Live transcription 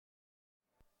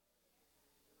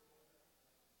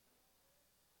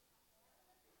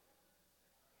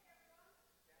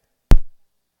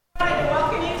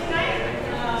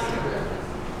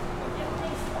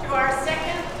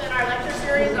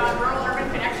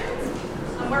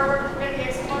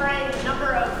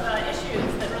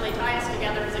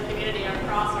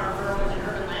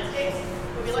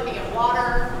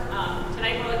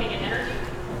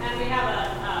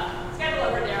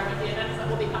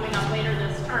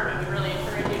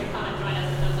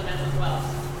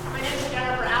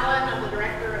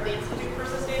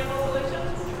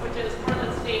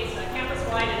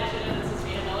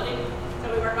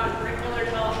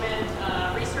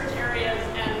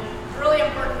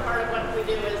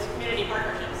we do is community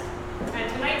partnerships. And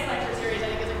tonight's lecture series,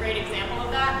 I think, is a great example of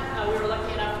that. We were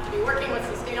lucky enough to be working with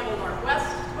Sustainable Northwest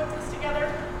to put this together.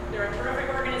 They're a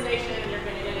terrific organization, and you're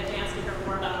going to get a chance to hear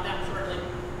more about them shortly.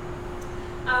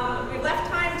 We left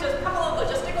time, just a couple of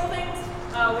logistical things.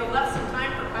 We left some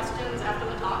time for questions after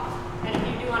the talk, and if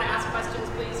you do want to ask questions,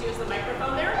 please use the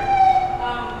microphone there.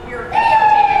 We are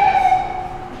videotaping this.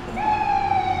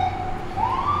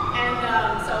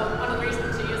 And so one of the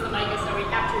reasons to use the mic is so we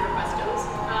capture your questions.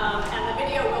 And the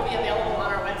video will be available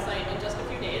on our website in just a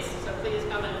few days, so please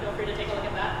come and feel free to take a look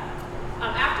at that.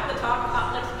 After the talk,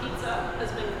 Hotlips Pizza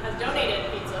has donated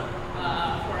pizza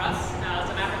for us,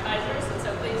 some appetizers, and so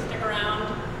please stick around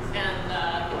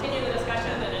and continue the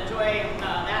discussion and enjoy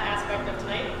that aspect of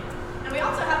tonight. And we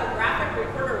also have a graphic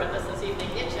reporter with us this evening,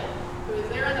 Itcha, who is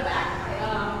there in the back.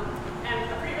 And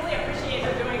we really appreciate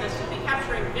her doing this. She'll be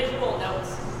capturing visual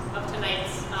notes of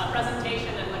tonight's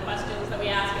presentation and the questions that we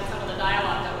ask and some of the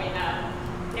dialogue that we have.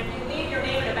 If you leave your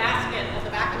name in a basket at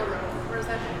the back of the room, where's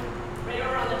that? Right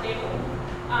over on the table.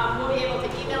 We'll be able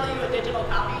to email you a digital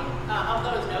copy of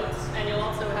those notes, and you'll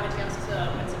also have a chance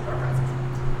to win some door prizes.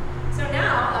 So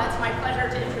now, it's my pleasure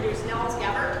to introduce Nels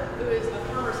Gabbert, who is a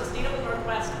former Sustainable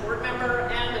Northwest board member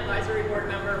and advisory board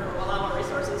member for Wallowa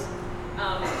Resources,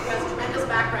 who has tremendous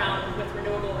background with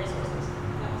renewable resources.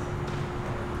 Nels.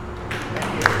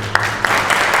 Thank you.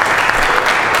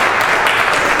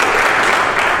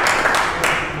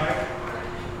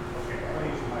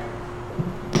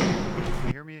 Can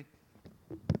you hear me?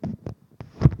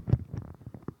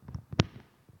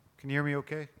 Can you hear me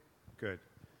okay? Good.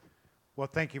 Well,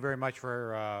 thank you very much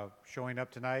for showing up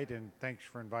tonight, and thanks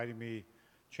for inviting me,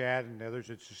 Chad, and the others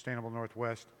at Sustainable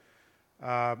Northwest.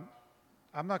 I'm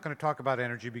not going to talk about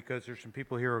energy because there's some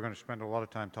people here who are going to spend a lot of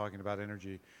time talking about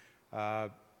energy.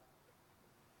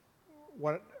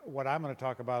 What I'm going to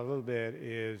talk about a little bit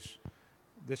is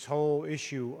this whole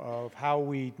issue of how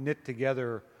we knit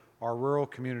together our rural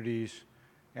communities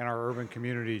and our urban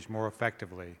communities more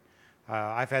effectively.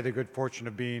 I've had the good fortune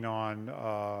of being on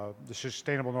the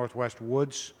Sustainable Northwest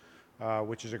Woods,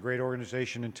 which is a great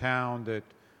organization in town that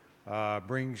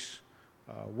brings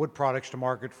wood products to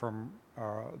market from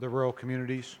the rural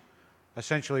communities,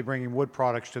 essentially bringing wood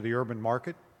products to the urban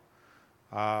market.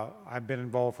 I've been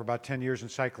involved for about 10 years in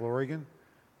Cycle, Oregon,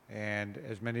 and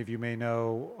as many of you may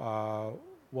know,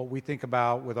 what we think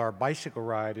about with our bicycle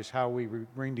ride is how we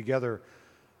bring together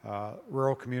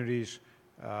rural communities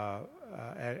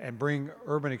and bring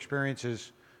urban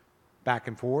experiences back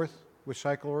and forth with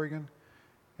Cycle, Oregon.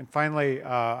 And finally,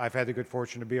 I've had the good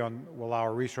fortune to be on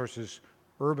Wallowa Resources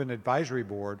Urban Advisory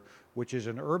Board, which is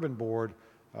an urban board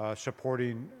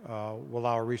supporting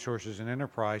Wallowa Resources and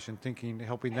Enterprise and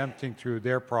helping them think through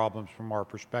their problems from our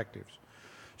perspectives.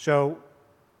 So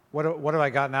what have I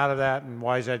gotten out of that, and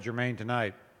why is that germane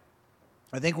tonight?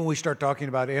 I think when we start talking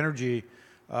about energy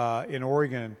in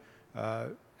Oregon,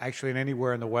 actually in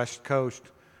anywhere in the West Coast,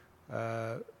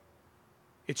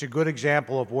 it's a good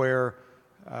example of where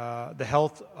the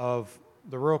health of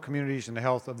the rural communities and the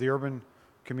health of the urban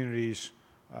communities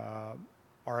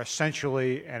are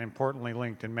essentially and importantly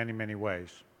linked in many, many ways.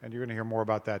 And you're going to hear more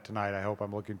about that tonight. I hope.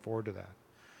 I'm looking forward to that.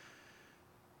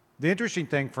 The interesting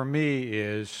thing for me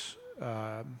is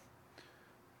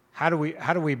how do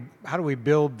we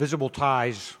build visible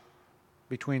ties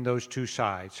between those two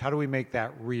sides? How do we make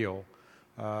that real?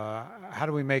 How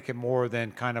do we make it more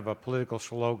than kind of a political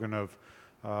slogan of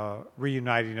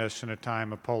reuniting us in a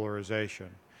time of polarization?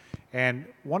 And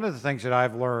one of the things that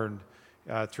I've learned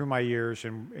through my years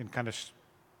in kind of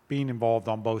being involved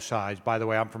on both sides, by the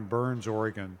way, I'm from Burns,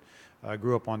 Oregon,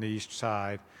 grew up on the east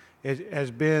side, it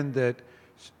has been that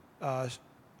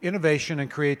innovation and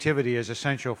creativity is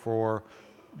essential for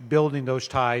building those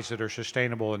ties that are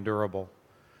sustainable and durable.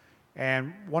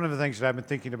 And one of the things that I've been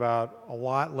thinking about a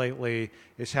lot lately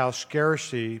is how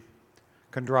scarcity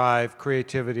can drive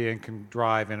creativity and can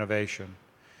drive innovation.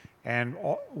 And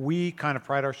we kind of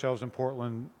pride ourselves in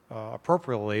Portland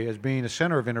appropriately as being a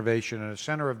center of innovation and a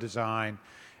center of design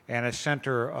and a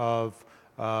center of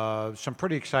some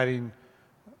pretty exciting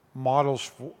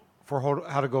models for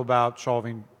how to go about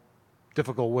solving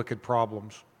difficult, wicked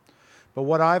problems. But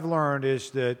what I've learned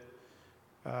is that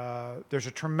there's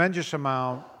a tremendous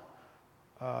amount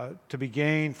to be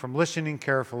gained from listening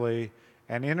carefully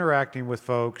and interacting with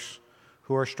folks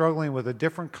who are struggling with a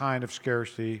different kind of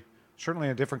scarcity, certainly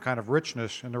a different kind of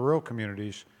richness in the rural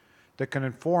communities, that can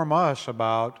inform us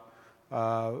about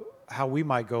how we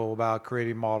might go about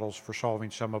creating models for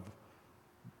solving some of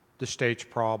the state's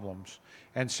problems.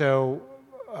 And so,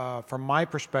 from my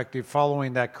perspective,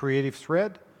 following that creative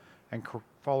thread and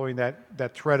following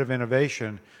that thread of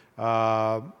innovation,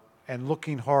 and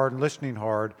looking hard and listening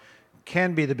hard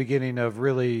can be the beginning of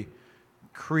really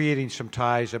creating some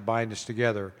ties that bind us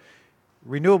together.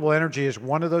 Renewable energy is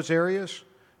one of those areas.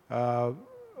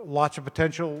 Lots of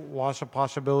potential, lots of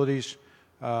possibilities,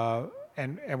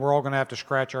 and we're all going to have to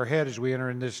scratch our head as we enter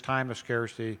in this time of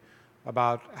scarcity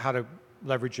about how to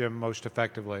leverage them most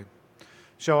effectively.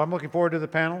 So I'm looking forward to the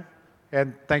panel,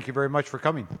 and thank you very much for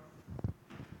coming.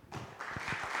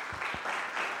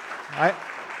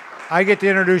 I get to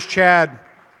introduce Chad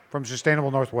from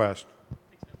Sustainable Northwest.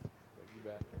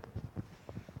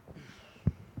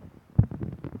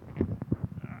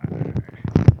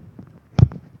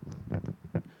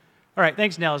 All right,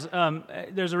 thanks, Nels.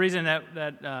 There's a reason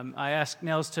that I asked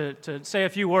Nels to say a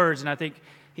few words, and I think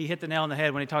he hit the nail on the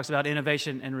head when he talks about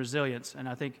innovation and resilience, and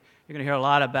I think you're going to hear a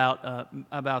lot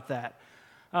about that.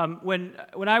 When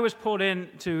I was pulled in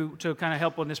to kind of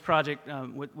help on this project,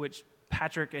 which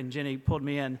Patrick and Jenny pulled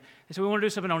me in, they said, we want to do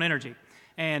something on energy.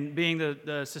 And being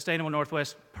the Sustainable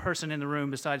Northwest person in the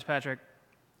room besides Patrick,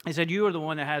 he said, you are the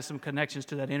one that has some connections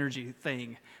to that energy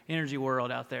thing, energy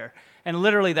world out there. And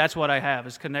literally that's what I have,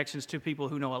 is connections to people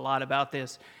who know a lot about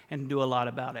this and do a lot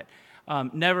about it.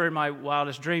 Never in my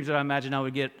wildest dreams did I imagine I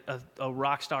would get a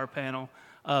rock star panel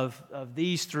of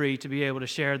these three to be able to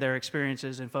share their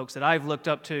experiences and folks that I've looked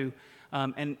up to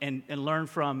and learn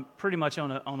from pretty much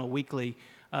on a weekly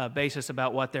basis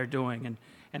about what they're doing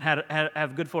and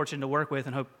have good fortune to work with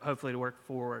and hopefully to work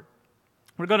forward.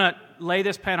 We're going to lay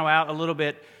this panel out a little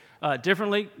bit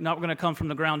differently. Not going to come from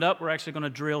the ground up. We're actually going to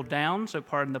drill down, so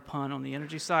pardon the pun on the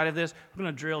energy side of this. We're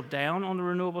going to drill down on the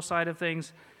renewable side of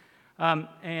things.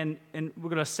 And we're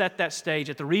going to set that stage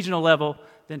at the regional level,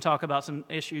 then talk about some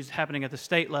issues happening at the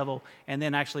state level, and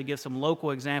then actually give some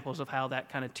local examples of how that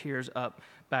kind of tiers up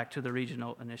back to the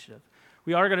regional initiative.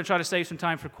 We are going to try to save some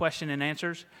time for question and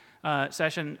answers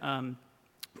session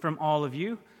from all of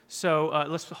you. So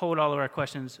let's hold all of our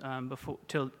questions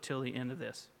till the end of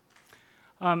this.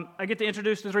 I get to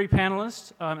introduce the three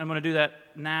panelists. I'm going to do that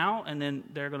now, and then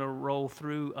they're going to roll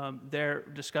through their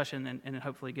discussion and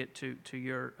hopefully get to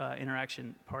your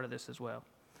interaction part of this as well.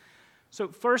 So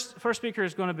first speaker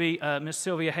is going to be Ms.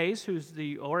 Cylvia Hayes, who's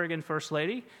the Oregon First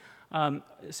Lady.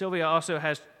 Cylvia also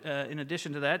has, in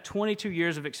addition to that, 22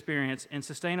 years of experience in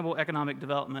sustainable economic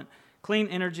development, clean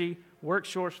energy,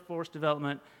 workforce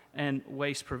development, and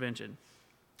waste prevention.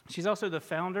 She's also the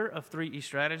founder of 3E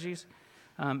Strategies,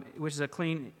 which is a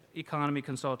clean economy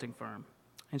consulting firm.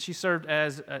 And she served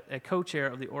as a co-chair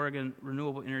of the Oregon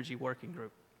Renewable Energy Working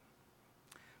Group.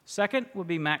 Second would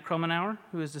be Matt Krumenauer,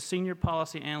 who is the Senior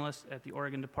Policy Analyst at the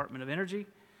Oregon Department of Energy.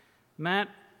 Matt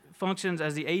functions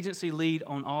as the agency lead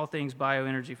on all things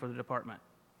bioenergy for the department.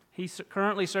 He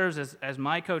currently serves as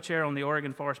my co-chair on the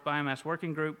Oregon Forest Biomass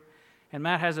Working Group, and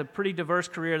Matt has a pretty diverse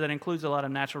career that includes a lot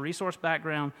of natural resource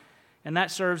background, and that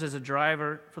serves as a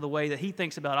driver for the way that he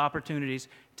thinks about opportunities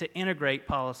to integrate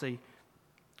policy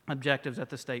objectives at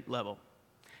the state level.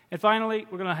 And finally,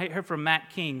 we're going to hear from Matt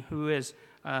King, who is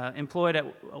employed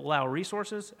at Wallowa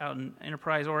Resources out in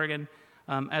Enterprise, Oregon,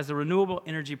 as the Renewable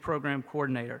Energy Program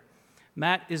Coordinator.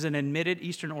 Matt is an admitted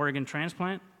Eastern Oregon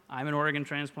transplant. I'm an Oregon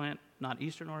transplant, not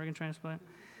Eastern Oregon transplant,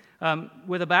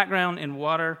 with a background in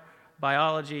water,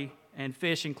 biology, and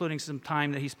fish, including some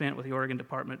time that he spent with the Oregon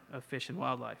Department of Fish and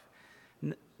Wildlife.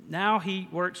 Now he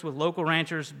works with local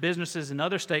ranchers, businesses, and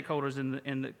other stakeholders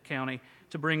in the county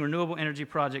to bring renewable energy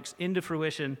projects into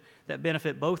fruition that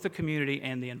benefit both the community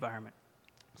and the environment.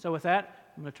 So with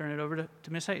that, I'm going to turn it over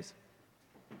to Ms. Hayes.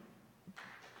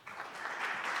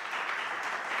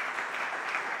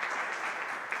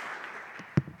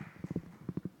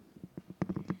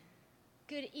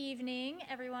 Good evening,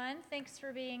 everyone. Thanks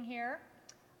for being here.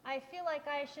 I feel like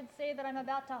I should say that I'm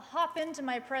about to hop into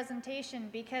my presentation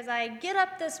because I get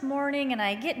up this morning and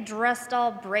I get dressed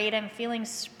all bright. I'm feeling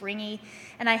springy,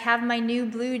 and I have my new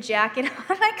blue jacket on.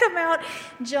 I come out,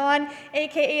 John,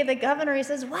 aka the governor, he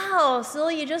says, "Wow,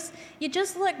 Syl, you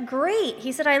just look great."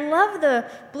 He said, "I love the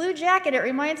blue jacket. It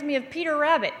reminds me of Peter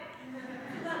Rabbit."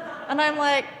 And I'm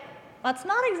like, that's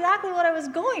not exactly what I was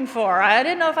going for. I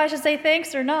didn't know if I should say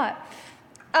thanks or not.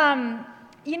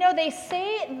 You know, they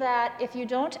say that if you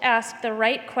don't ask the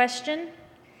right question,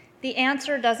 the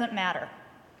answer doesn't matter.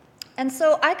 And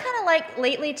so I kind of like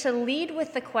lately to lead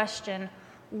with the question,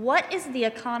 what is the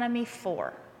economy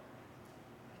for?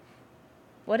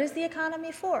 What is the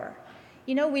economy for?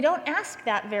 You know, we don't ask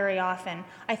that very often.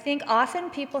 I think often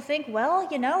people think, well,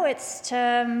 you know, it's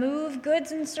to move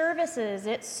goods and services.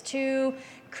 It's to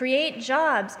create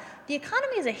jobs. The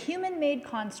economy is a human-made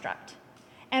construct.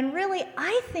 And really,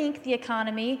 I think the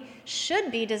economy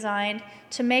should be designed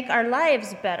to make our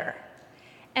lives better.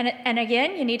 And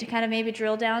again, you need to kind of maybe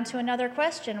drill down to another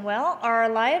question. Well, are our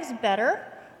lives better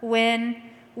when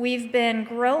we've been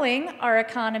growing our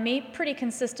economy pretty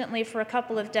consistently for a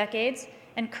couple of decades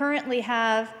and currently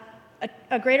have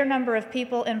a greater number of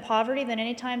people in poverty than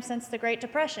any time since the Great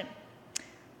Depression?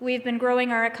 We've been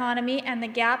growing our economy, and the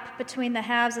gap between the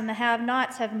haves and the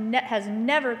have-nots has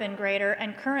never been greater,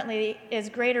 and currently is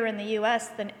greater in the U.S.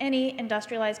 than any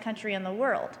industrialized country in the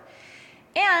world.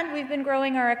 And we've been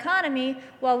growing our economy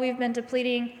while we've been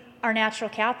depleting our natural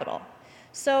capital.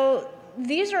 So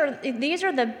these are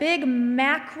the big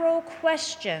macro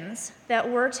questions that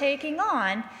we're taking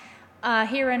on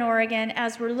here in Oregon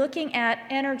as we're looking at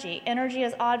energy. Energy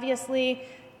is obviously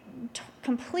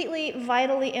completely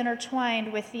vitally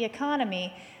intertwined with the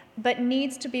economy, but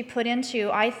needs to be put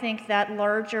into, I think, that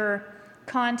larger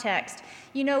context.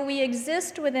 You know, we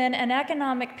exist within an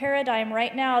economic paradigm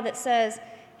right now that says,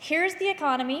 here's the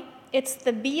economy, it's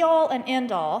the be-all and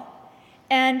end-all,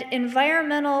 and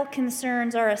environmental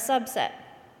concerns are a subset.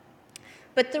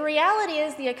 But the reality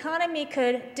is the economy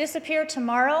could disappear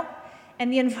tomorrow,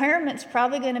 and the environment's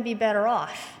probably going to be better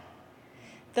off.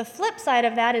 The flip side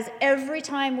of that is every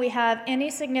time we have any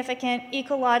significant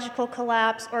ecological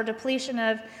collapse or depletion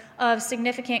of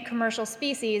significant commercial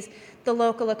species, the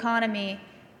local economy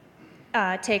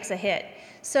takes a hit.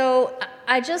 So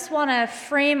I just want to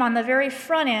frame on the very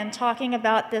front end talking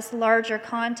about this larger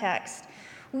context.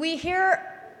 We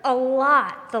hear a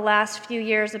lot the last few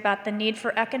years about the need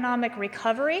for economic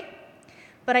recovery,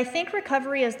 but I think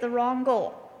recovery is the wrong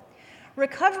goal.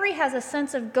 Recovery has a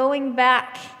sense of going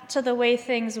back to the way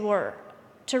things were,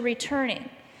 to returning.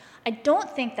 I don't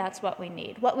think that's what we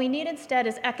need. What we need instead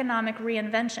is economic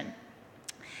reinvention.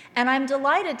 And I'm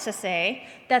delighted to say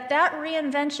that that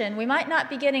reinvention, we might not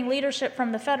be getting leadership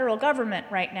from the federal government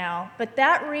right now, but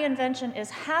that reinvention is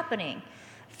happening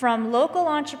from local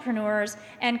entrepreneurs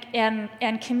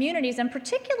and communities, and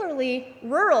particularly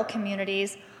rural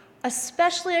communities,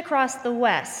 especially across the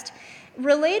West.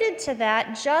 Related to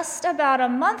that, just about a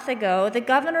month ago, the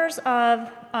governors of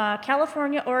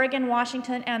California, Oregon,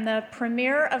 Washington, and the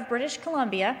Premier of British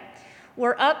Columbia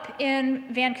were up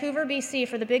in Vancouver, BC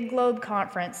for the Big Globe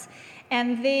Conference,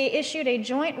 and they issued a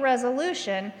joint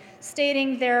resolution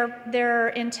stating their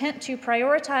intent to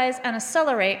prioritize and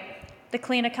accelerate the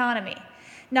clean economy.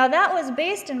 Now, that was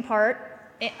based in part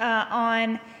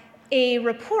on a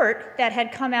report that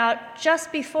had come out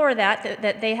just before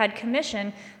that they had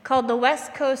commissioned called the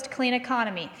West Coast Clean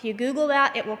Economy. If you Google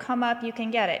that, it will come up, you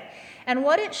can get it. And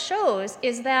what it shows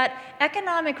is that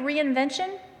economic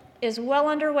reinvention is well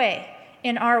underway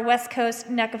in our West Coast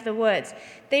neck of the woods.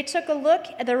 The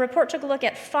report took a look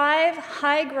at 5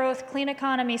 high-growth clean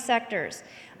economy sectors: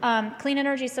 clean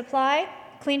energy supply,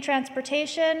 clean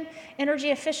transportation,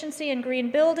 energy efficiency and green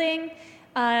building,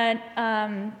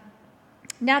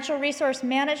 natural resource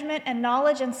management, and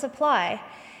knowledge and supply.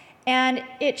 And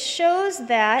it shows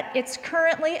that it's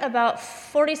currently about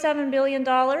 $47 billion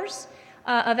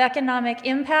of economic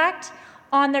impact.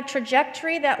 On the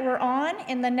trajectory that we're on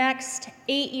in the next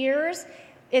 8 years,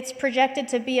 it's projected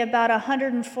to be about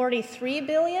 $143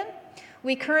 billion.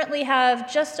 We currently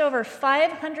have just over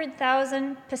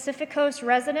 500,000 Pacific Coast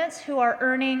residents who are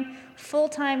earning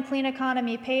full-time clean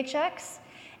economy paychecks.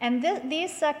 And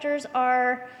these sectors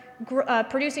are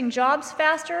producing jobs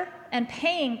faster and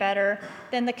paying better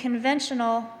than the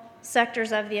conventional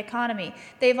sectors of the economy.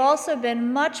 They've also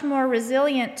been much more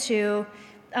resilient to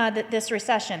this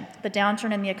recession, the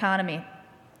downturn in the economy.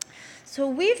 So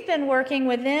we've been working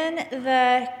within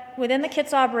the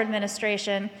Kitzhaber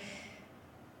administration.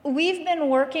 We've been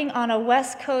working on a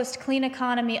West Coast clean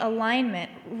economy alignment,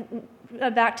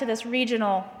 back to the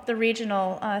regional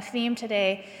theme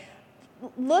today,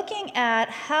 looking at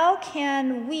how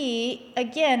can we,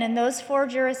 again, in those 4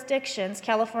 jurisdictions,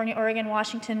 California, Oregon,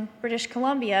 Washington, British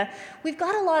Columbia, we've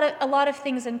got a lot of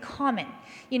things in common.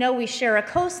 You know, we share a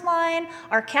coastline,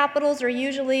 our capitals are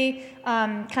usually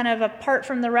kind of apart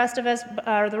from the rest of us,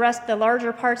 or the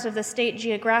larger parts of the state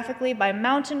geographically by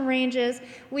mountain ranges.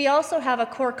 We also have a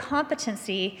core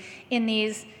competency in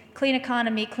these clean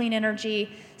economy, clean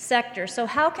energy sectors. So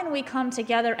how can we come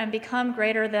together and become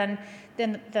greater than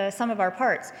the sum of our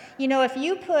parts? You know, if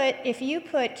you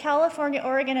put California,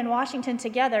 Oregon, and Washington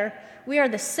together, we are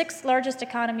the 6th largest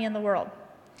economy in the world.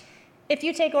 If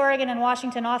you take Oregon and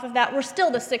Washington off of that, we're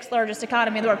still the 6th largest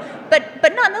economy in the world.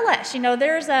 But nonetheless, you know,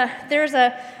 there's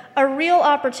a real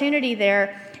opportunity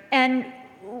there. And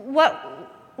what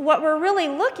we're really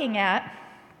looking at,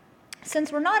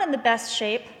 since we're not in the best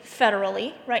shape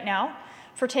federally right now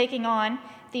for taking on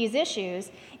these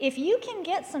issues, if you can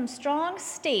get some strong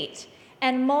state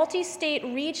and multi-state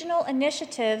regional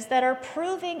initiatives that are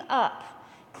proving up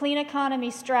clean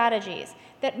economy strategies,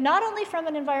 that not only from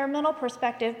an environmental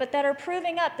perspective, but that are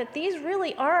proving up that these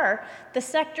really are the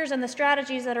sectors and the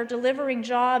strategies that are delivering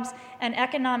jobs and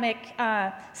economic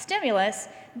stimulus,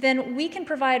 then we can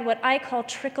provide what I call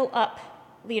trickle-up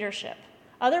leadership.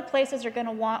 Other places are going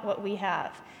to want what we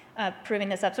have, proving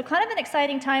this up. So kind of an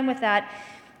exciting time with that.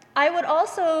 I would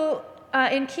also,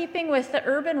 in keeping with the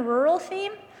urban-rural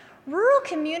theme, rural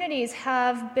communities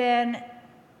have been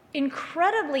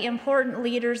incredibly important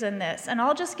leaders in this, and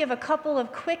I'll just give a couple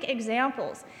of quick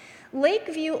examples.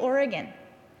 Lakeview, Oregon.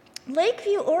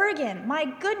 Lakeview, Oregon, my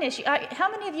goodness,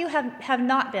 how many of you have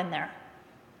not been there?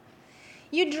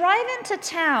 You drive into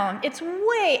town, it's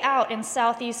way out in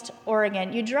southeast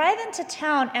Oregon. You drive into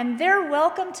town and their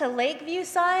welcome to Lakeview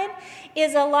sign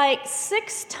is like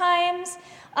 6 times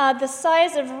the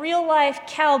size of real-life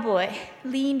cowboy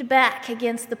leaned back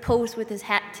against the post with his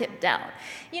hat tipped down.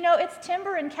 You know, it's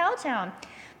timber and cowtown.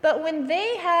 But when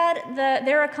they had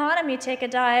their economy take a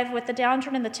dive with the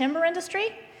downturn in the timber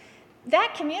industry,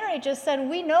 that community just said,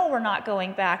 we know we're not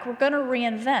going back, we're going to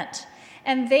reinvent.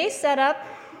 And they set up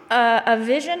a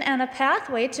vision and a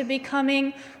pathway to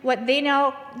becoming what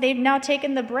they've now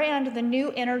taken the brand, the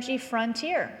new energy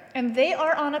frontier. And they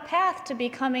are on a path to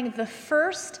becoming the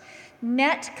first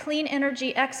net clean energy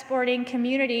exporting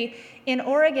community in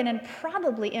Oregon and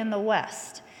probably in the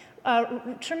West.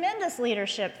 Tremendous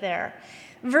leadership there.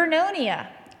 Vernonia,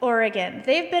 Oregon,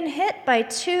 they've been hit by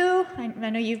I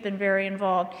know you've been very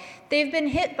involved, they've been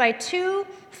hit by 2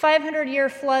 500-year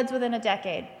floods within a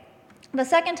decade. The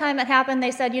second time it happened,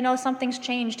 they said, you know, something's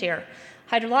changed here.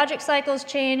 Hydrologic cycles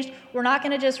changed, we're not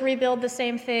going to just rebuild the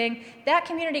same thing. That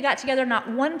community got together, not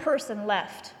one person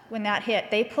left when that hit.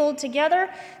 They pulled together,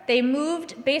 they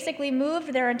basically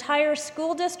moved their entire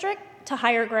school district to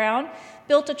higher ground,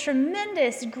 built a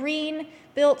tremendous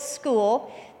green-built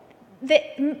school.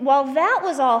 While that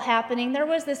was all happening, there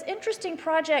was this interesting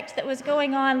project that was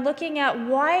going on looking at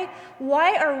why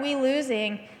are we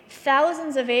losing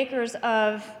thousands of acres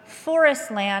of forest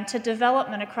land to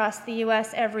development across the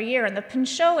U.S. every year. And the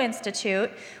Pinchot Institute,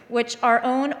 which our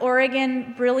own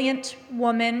Oregon brilliant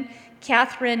woman,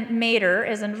 Catherine Mader,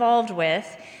 is involved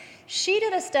with, she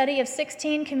did a study of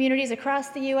 16 communities across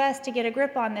the U.S. to get a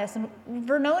grip on this, and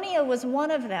Vernonia was one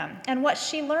of them. And what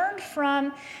she learned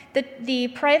from the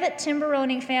private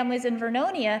timber-owning families in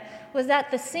Vernonia was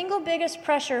that the single biggest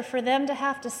pressure for them to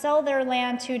have to sell their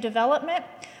land to development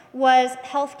was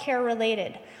healthcare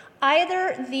related.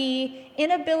 Either the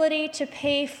inability to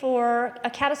pay for a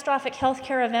catastrophic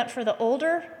healthcare event for the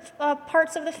older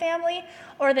parts of the family,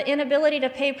 or the inability to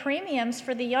pay premiums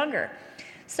for the younger.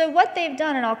 So what they've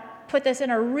done, and I'll put this in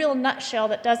a real nutshell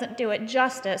that doesn't do it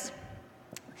justice,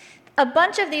 a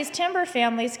bunch of these timber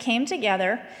families came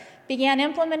together, began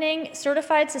implementing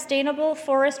certified sustainable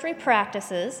forestry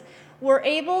practices, were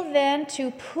able then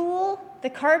to pool the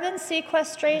carbon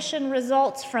sequestration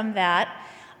results from that,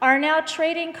 are now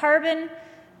trading carbon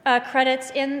credits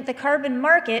in the carbon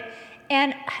market,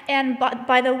 and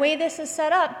by the way this is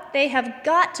set up, they have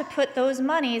got to put those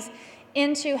monies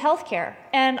into healthcare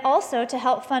and also to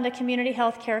help fund a community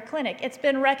healthcare clinic. It's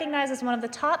been recognized as one of the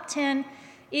top 10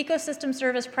 ecosystem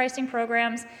service pricing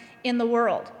programs in the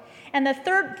world. And the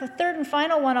third and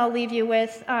final one I'll leave you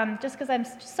with, just because I'm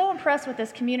so impressed with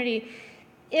this community.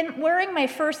 In wearing my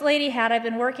First Lady hat, I've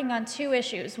been working on 2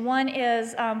 issues. One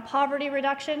is poverty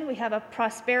reduction. We have a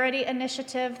prosperity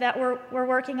initiative that we're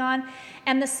working on.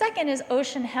 And the second is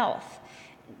ocean health,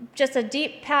 just a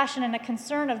deep passion and a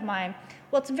concern of mine.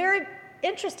 Well, it's very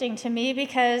interesting to me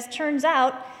because turns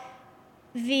out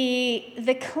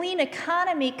the clean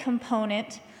economy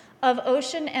component of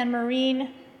ocean and marine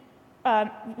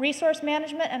resource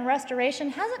management and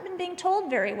restoration hasn't been being told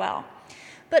very well.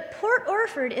 But Port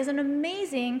Orford is an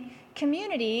amazing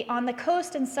community on the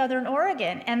coast in southern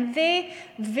Oregon, and they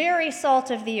very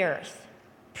salt of the earth,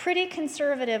 pretty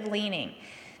conservative leaning.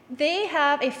 They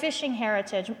have a fishing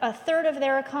heritage. A third of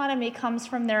their economy comes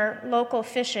from their local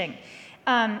fishing,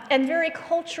 and very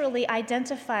culturally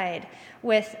identified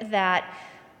with that.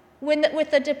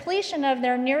 With the depletion of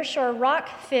their nearshore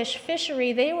rockfish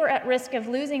fishery, they were at risk of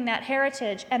losing that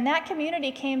heritage, and that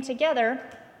community came together,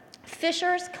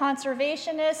 fishers,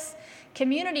 conservationists,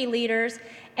 community leaders,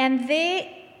 and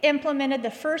they implemented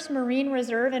the first marine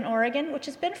reserve in Oregon, which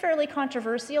has been fairly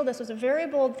controversial. This was a very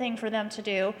bold thing for them to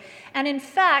do. And in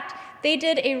fact, they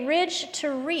did a ridge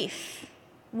to reef,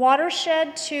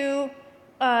 watershed to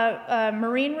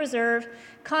marine reserve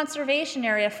conservation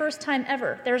area, first time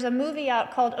ever. There's a movie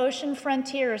out called Ocean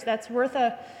Frontiers that's worth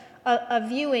a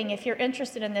viewing if you're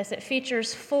interested in this. It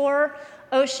features 4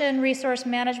 ocean resource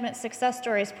management success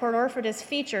stories. Port Orford is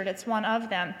featured. It's one of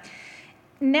them.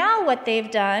 Now what they've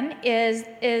done is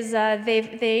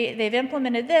they've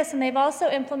implemented this, and they've also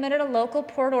implemented a local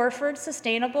Port Orford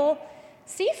sustainable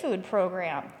seafood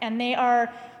program. And they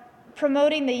are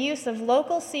promoting the use of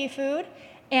local seafood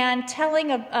and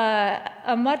telling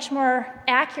a much more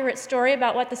accurate story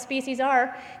about what the species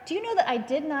are. Do you know that I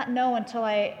did not know until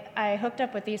I hooked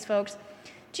up with these folks?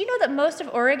 Do you know that most of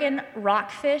Oregon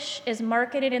rockfish is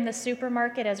marketed in the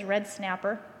supermarket as red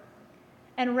snapper?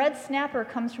 And red snapper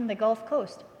comes from the Gulf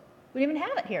Coast. We don't even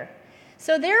have it here.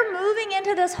 So they're moving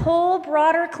into this whole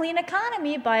broader clean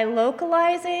economy by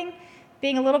localizing,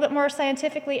 being a little bit more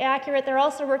scientifically accurate. They're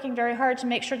also working very hard to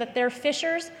make sure that their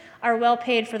fishers are well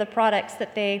paid for the products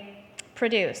that they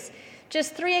produce.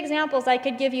 Just 3 examples, I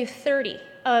could give you 30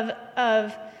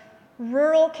 of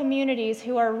rural communities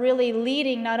who are really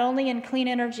leading not only in clean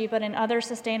energy but in other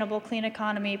sustainable clean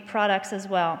economy products as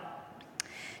well.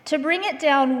 To bring it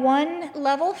down one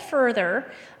level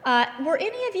further, were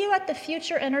any of you at the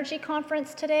Future Energy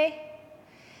Conference today?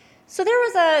 So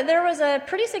there was a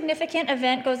pretty significant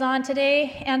event goes on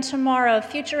today and tomorrow,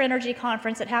 Future Energy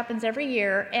Conference. It happens every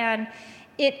year, and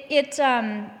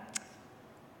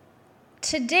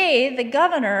today the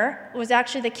governor was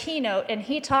actually the keynote, and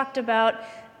he talked about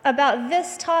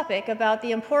this topic, about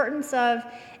the importance of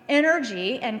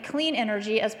energy and clean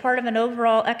energy as part of an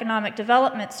overall economic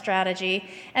development strategy.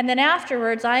 And then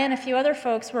afterwards, I and a few other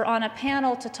folks were on a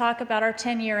panel to talk about our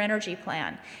 10-year energy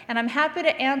plan. And I'm happy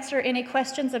to answer any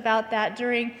questions about that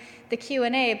during the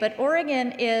Q&A, but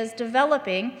Oregon is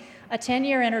developing a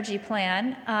 10-year energy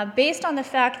plan based on the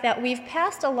fact that we've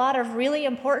passed a lot of really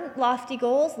important lofty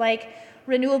goals like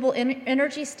renewable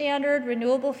energy standard,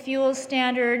 renewable fuels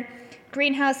standard,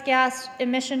 greenhouse gas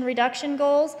emission reduction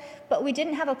goals, but we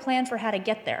didn't have a plan for how to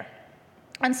get there.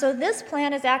 And so this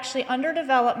plan is actually under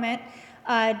development,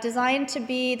 designed to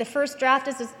be, the first draft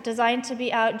is designed to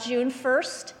be out June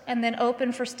 1st and then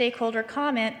open for stakeholder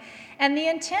comment. And the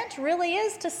intent really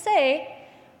is to say,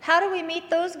 how do we meet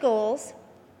those goals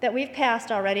that we've passed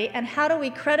already, and how do we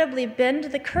credibly bend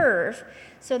the curve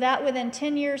so that within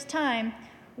 10 years' time,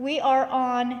 we are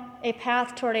on a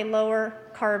path toward a low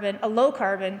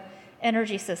carbon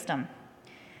energy system.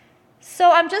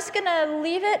 So I'm just going to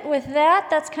leave it with that.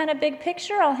 That's kind of big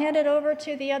picture. I'll hand it over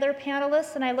to the other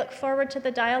panelists, and I look forward to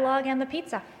the dialogue and the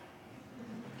pizza.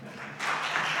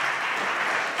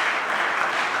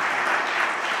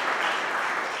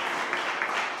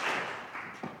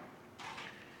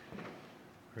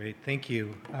 Great, thank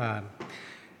you.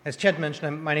 As Ched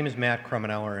mentioned, my name is Matt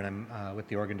Krumenauer, and I'm with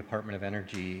the Oregon Department of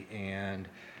Energy. And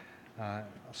I'll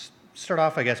start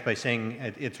off, I guess, by saying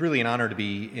it's really an honor to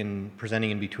be presenting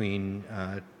in between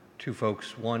 2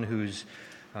 folks. One who's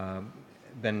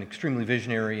been extremely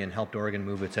visionary and helped Oregon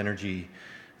move its energy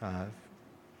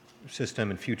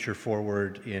system and future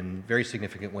forward in very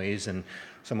significant ways, and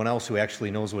someone else who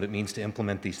actually knows what it means to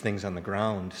implement these things on the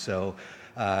ground. So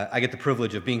I get the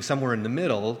privilege of being somewhere in the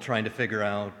middle, trying to figure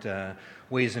out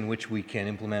ways in which we can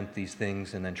implement these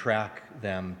things and then track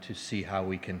them to see how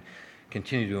we can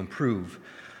continue to improve.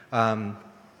 And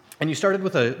you started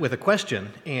with a question,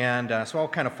 and so I'll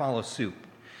kind of follow suit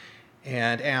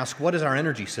and ask, what is our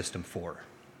energy system for?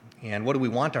 And what do we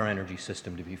want our energy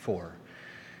system to be for?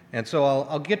 And so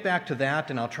I'll get back to that,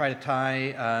 and I'll try to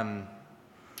tie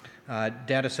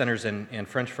data centers and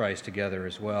French fries together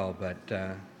as well. But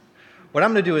what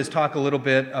I'm going to do is talk a little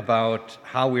bit about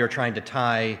how we are trying to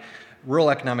tie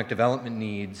rural economic development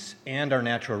needs and our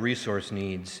natural resource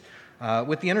needs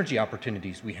with the energy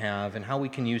opportunities we have, and how we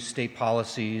can use state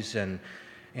policies and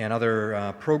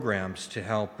other programs to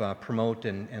help promote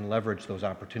and leverage those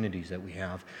opportunities that we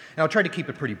have. And I'll try to keep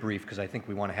it pretty brief because I think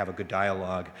we want to have a good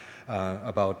dialogue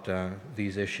about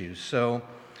these issues. So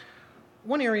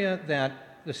one area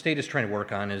that the state is trying to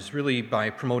work on is really by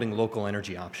promoting local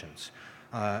energy options.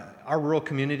 Our rural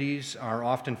communities are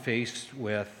often faced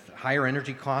with higher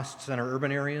energy costs than our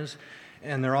urban areas,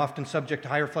 and they're often subject to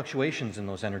higher fluctuations in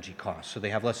those energy costs, so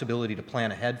they have less ability to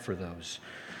plan ahead for those.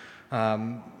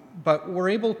 But we're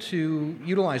able to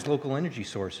utilize local energy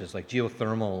sources like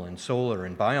geothermal and solar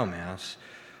and biomass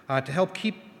to help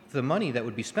keep the money that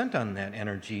would be spent on that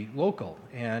energy local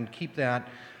and keep that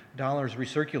dollars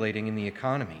recirculating in the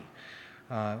economy.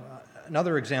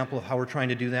 Another example of how we're trying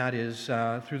to do that is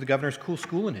through the Governor's Cool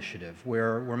School Initiative,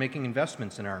 where we're making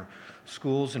investments in our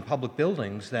schools and public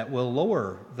buildings that will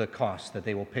lower the costs that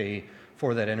they will pay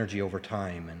for that energy over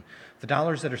time. And the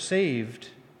dollars that are saved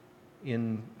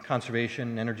in conservation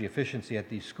and energy efficiency at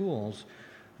these schools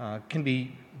can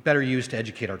be better used to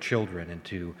educate our children and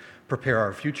to prepare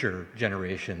our future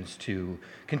generations to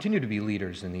continue to be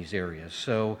leaders in these areas.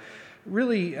 So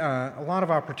really a lot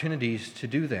of opportunities to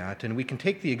do that, and we can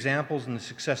take the examples and the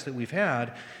success that we've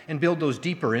had and build those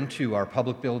deeper into our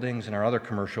public buildings and our other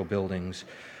commercial buildings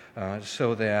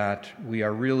so that we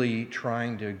are really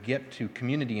trying to get to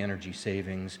community energy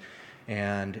savings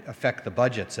and affect the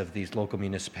budgets of these local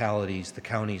municipalities, the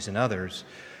counties, and others,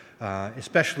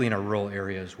 especially in our rural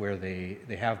areas where they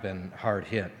have been hard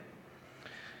hit.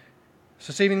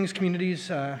 So saving these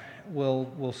communities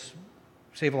will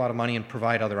save a lot of money and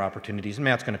provide other opportunities, and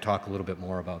Matt's going to talk a little bit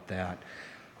more about that.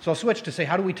 So I'll switch to say,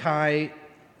 how do we tie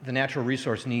the natural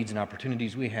resource needs and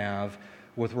opportunities we have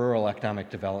with rural economic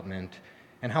development,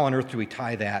 and how on earth do we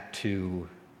tie that to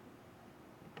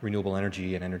renewable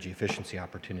energy and energy efficiency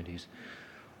opportunities?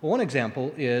 Well, one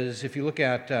example is if you look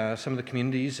at some of the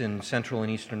communities in central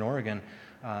and eastern Oregon,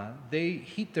 they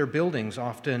heat their buildings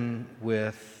often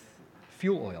with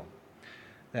fuel oil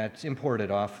that's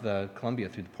imported off the Columbia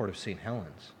through the Port of St.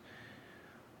 Helens.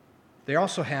 They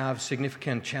also have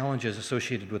significant challenges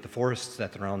associated with the forests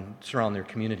that surround their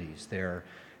communities. They're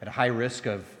at a high risk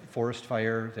of forest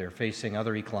fire, they're facing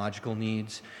other ecological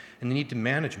needs, and they need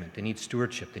management, they need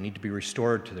stewardship, they need to be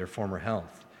restored to their former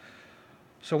health.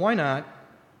 So why not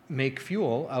make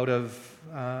fuel out of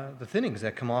the thinnings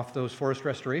that come off those forest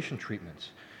restoration treatments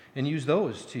and use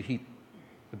those to heat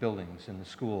the buildings and the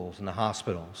schools and the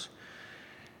hospitals?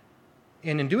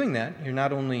 And in doing that, you're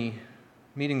not only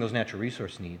meeting those natural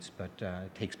resource needs, but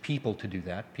it takes people to do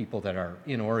that, people that are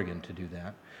in Oregon to do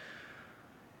that.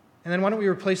 And then why don't we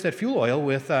replace that fuel oil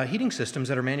with heating systems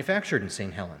that are manufactured in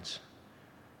St. Helens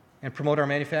and promote our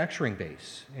manufacturing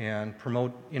base and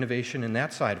promote innovation in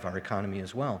that side of our economy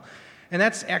as well. And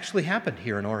that's actually happened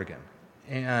here in Oregon.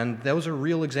 And those are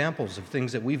real examples of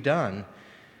things that we've done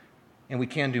and we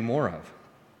can do more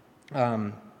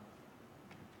of.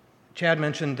 Chad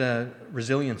mentioned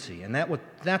resiliency, and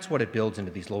that's what it builds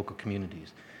into these local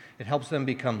communities. It helps them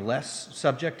become less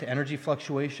subject to energy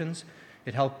fluctuations.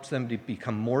 It helps them to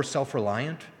become more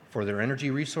self-reliant for their energy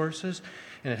resources,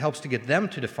 and it helps to get them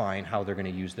to define how they're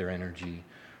going to use their energy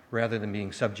rather than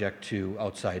being subject to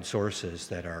outside sources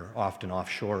that are often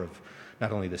offshore of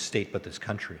not only the state but this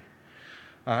country.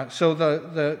 So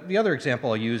the other example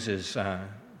I'll use is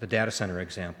the data center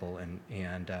example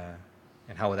and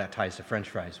how that ties to French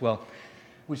fries. Well,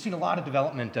 we've seen a lot of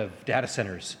development of data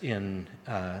centers in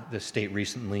this state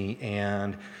recently,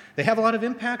 and they have a lot of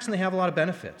impacts and they have a lot of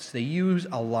benefits. They use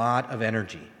a lot of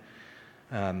energy.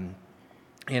 And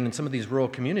in some of these rural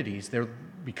communities, they're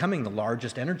becoming the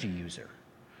largest energy user.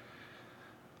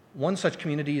 One such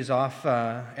community is off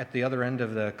at the other end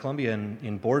of the Columbia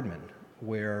in Boardman,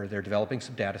 where they're developing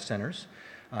some data centers.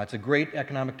 It's a great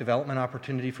economic development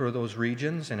opportunity for those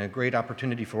regions and a great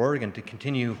opportunity for Oregon to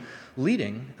continue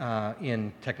leading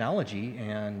in technology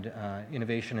and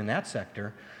innovation in that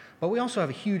sector. But we also have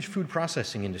a huge food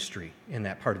processing industry in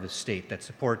that part of the state that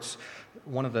supports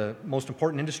one of the most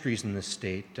important industries in this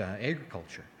state,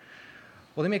 agriculture.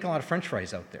 Well, they make a lot of French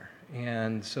fries out there,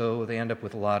 and so they end up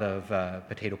with a lot of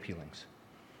potato peelings.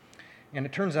 And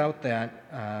it turns out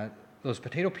that those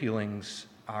potato peelings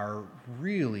are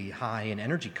really high in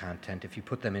energy content if you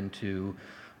put them into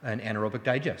an anaerobic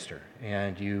digester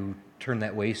and you turn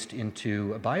that waste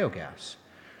into a biogas.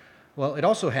 Well, it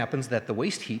also happens that the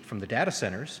waste heat from the data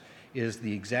centers is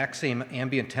the exact same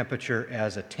ambient temperature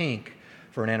as a tank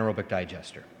for an anaerobic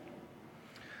digester.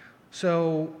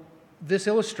 So this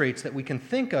illustrates that we can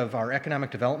think of our economic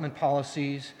development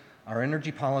policies, our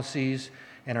energy policies,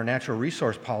 and our natural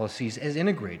resource policies as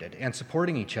integrated and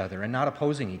supporting each other and not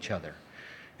opposing each other.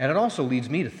 And it also leads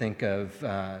me to think of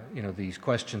these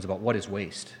questions about what is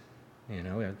waste.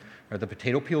 Are the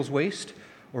potato peels waste,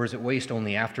 or is it waste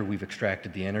only after we've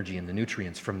extracted the energy and the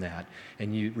nutrients from that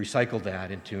and you recycle that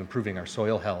into improving our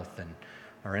soil health and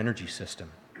our energy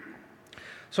system?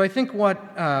 So I think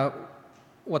what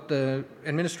the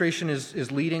administration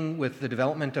is leading with the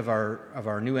development of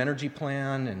our new energy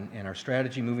plan and our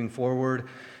strategy moving forward,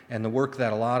 and the work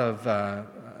that a lot of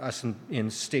us in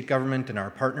state government and our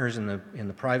partners in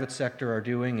the private sector are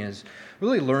doing is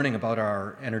really learning about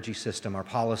our energy system, our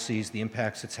policies, the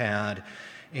impacts it's had,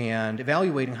 and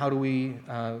evaluating how do we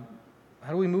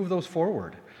move those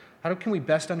forward? How can we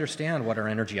best understand what our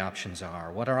energy options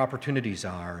are, what our opportunities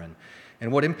are,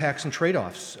 and what impacts and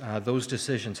trade-offs those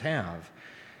decisions have?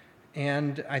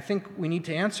 And I think we need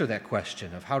to answer that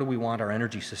question of how do we want our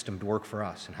energy system to work for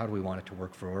us and how do we want it to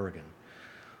work for Oregon?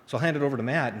 So I'll hand it over to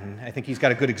Matt, and I think he's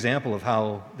got a good example of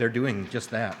how they're doing just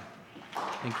that.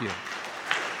 Thank you.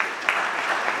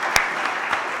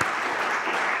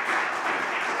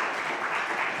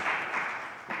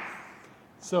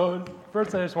 So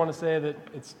first, I just want to say that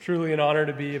it's truly an honor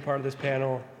to be a part of this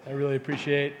panel. I really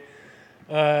appreciate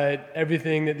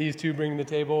everything that these two bring to the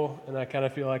table, and I kind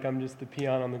of feel like I'm just the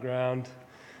peon on the ground,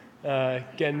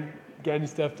 getting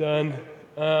stuff done.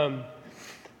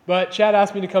 But Chad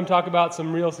asked me to come talk about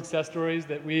some real success stories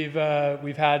that we've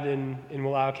had in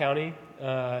Wallowa County.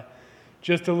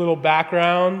 Just a little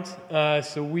background.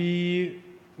 So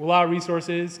Wallowa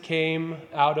Resources came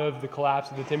out of the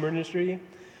collapse of the timber industry.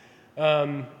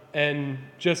 And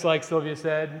just like Cylvia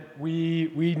said,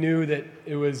 we knew that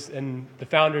it was, and the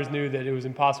founders knew that it was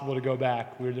impossible to go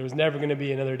back. There was never going to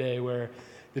be another day where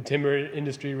the timber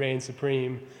industry reigned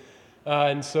supreme.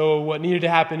 And so what needed to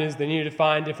happen is they needed to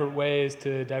find different ways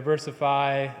to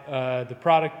diversify the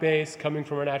product base coming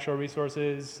from our natural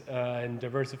resources and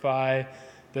diversify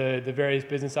the various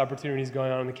business opportunities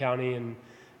going on in the county.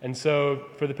 And so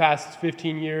for the past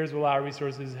 15 years, Wallowa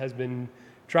Resources has been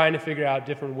trying to figure out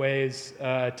different ways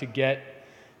to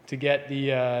get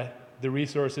the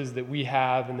resources that we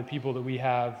have and the people that we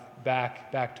have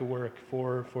back to work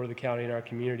for the county and our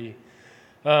community.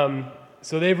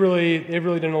 So they've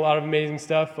really done a lot of amazing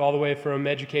stuff, all the way from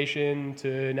education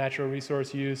to natural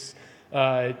resource use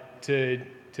to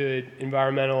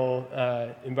environmental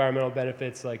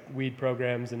benefits like weed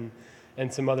programs and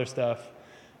some other stuff.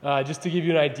 Just to give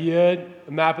you an idea,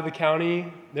 a map of the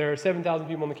county, there are 7,000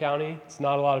 people in the county. It's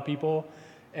not a lot of people.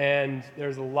 And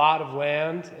there's a lot of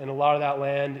land, and a lot of that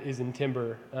land is in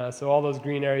timber. So all those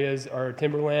green areas are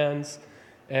timberlands,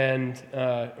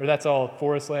 or that's all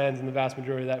forest lands, and the vast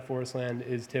majority of that forest land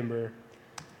is timber.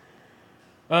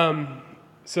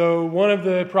 So one of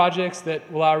the projects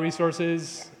that Wallowa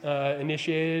Resources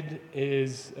initiated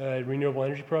is a renewable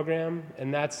energy program,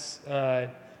 and that's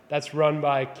run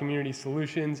by Community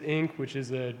Solutions, Inc., which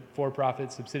is a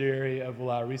for-profit subsidiary of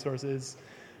Wallowa Resources.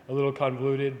 A little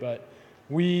convoluted, but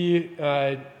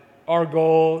our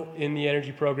goal in the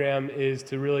energy program is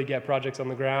to really get projects on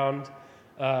the ground,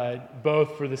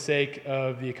 both for the sake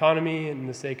of the economy and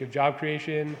the sake of job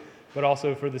creation, but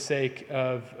also for the sake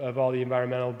of all the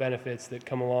environmental benefits that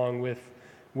come along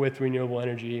with renewable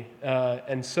energy.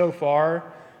 And so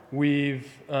far, we've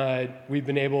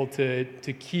been able to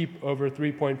keep over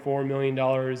 $3.4 million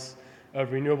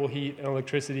of renewable heat and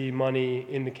electricity money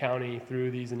in the county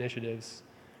through these initiatives.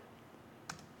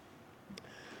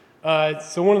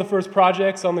 So one of the first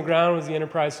projects on the ground was the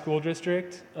Enterprise School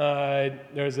District.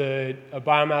 There's a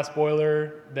biomass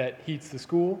boiler that heats the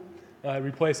school.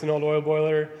 Replaced an old oil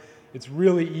boiler. It's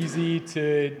really easy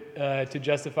to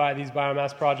justify these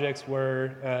biomass projects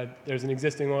where there's an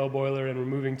existing oil boiler and we're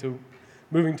moving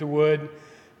to wood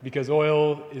because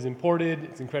oil is imported.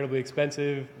 It's incredibly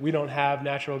expensive. We don't have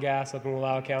natural gas up in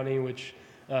Wallowa County, which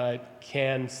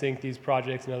can sink these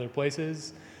projects in other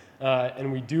places.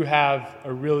 And we do have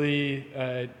a really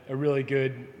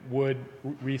good wood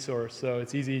resource, so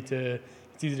it's easy to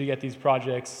get these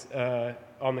projects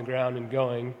on the ground and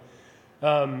going.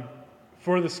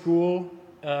 For the school,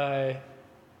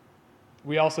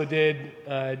 we also did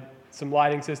some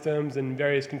lighting systems and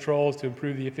various controls to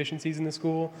improve the efficiencies in the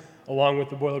school, along with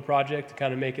the boiler project to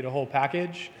kind of make it a whole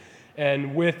package.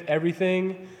 And with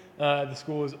everything, the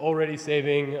school is already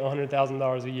saving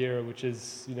 $100,000 a year, which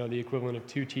is the equivalent of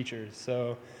 2 teachers.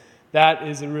 So that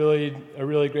is a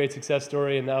really great success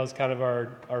story, and that was kind of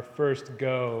our first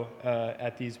go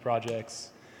at these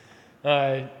projects.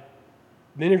 The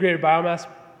integrated biomass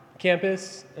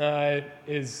campus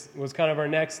was kind of our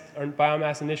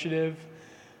biomass initiative.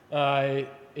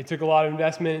 It took a lot of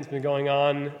investment. It's been going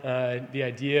on. The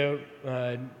idea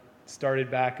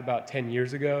started back about 10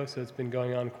 years ago, so it's been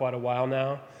going on quite a while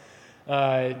now.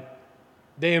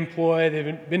 They've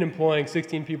been employing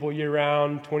 16 people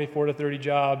year-round, 24 to 30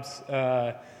 jobs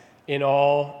in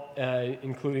all,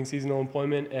 including seasonal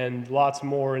employment, and lots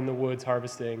more in the woods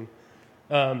harvesting.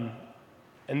 And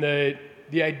the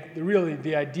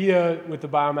idea with the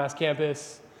biomass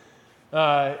campus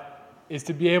is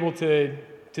to be able to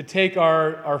take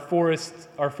our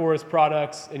forest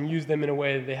products and use them in a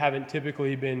way that they haven't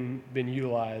typically been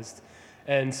utilized.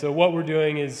 And so what we're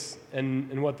doing is,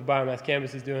 and what the biomass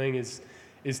campus is doing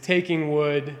is taking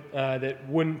wood that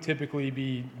wouldn't typically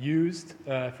be used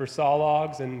for saw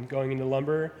logs and going into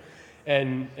lumber,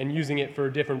 and using it for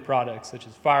different products such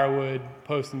as firewood,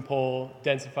 post and pole,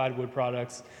 densified wood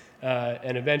products,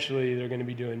 and eventually they're going to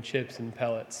be doing chips and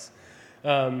pellets.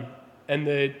 And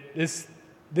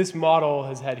this model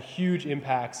has had huge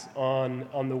impacts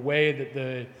on the way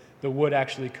that the wood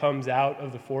actually comes out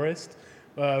of the forest.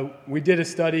 We did a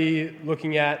study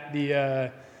looking at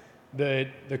the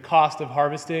cost of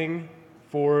harvesting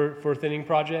for thinning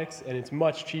projects, and it's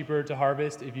much cheaper to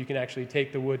harvest if you can actually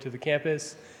take the wood to the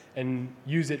campus and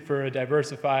use it for a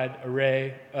diversified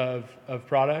array of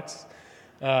products.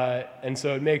 And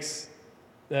so it makes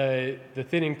the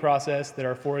thinning process that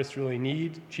our forests really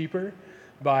need cheaper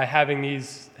by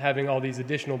having all these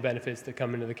additional benefits that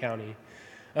come into the county.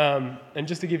 And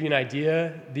just to give you an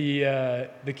idea,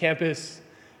 the campus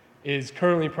is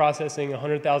currently processing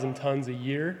 100,000 tons a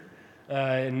year,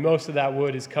 and most of that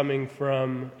wood is coming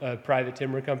from a private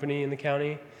timber company in the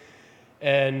county.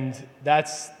 And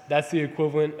that's the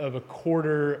equivalent of a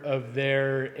quarter of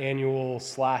their annual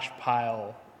slash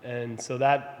pile. And so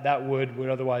that wood would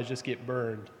otherwise just get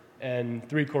burned. And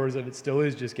 3/4 of it still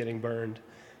is just getting burned.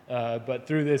 But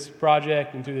through this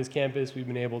project and through this campus, we've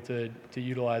been able to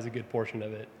utilize a good portion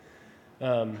of it.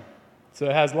 So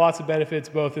it has lots of benefits,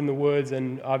 both in the woods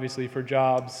and obviously for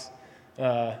jobs,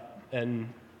 and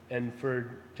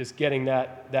for just getting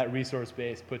that resource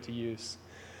base put to use.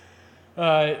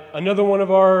 Another one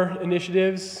of our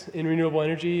initiatives in renewable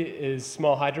energy is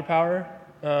small hydropower.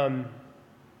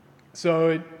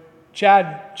 So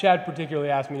Chad particularly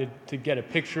asked me to get a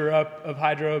picture up of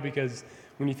hydro, because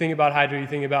when you think about hydro, you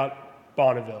think about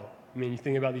Bonneville. I mean, you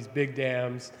think about these big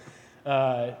dams.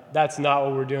 That's not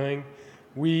what we're doing.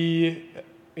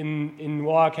 In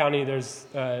Wallowa County, there's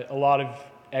a lot of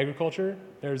agriculture.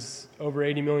 There's over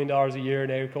 $80 million a year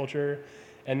in agriculture,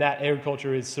 and that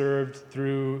agriculture is served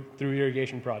through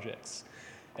irrigation projects.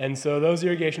 And so those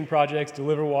irrigation projects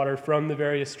deliver water from the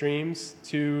various streams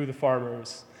to the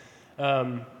farmers.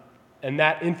 And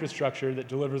that infrastructure that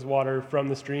delivers water from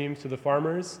the streams to the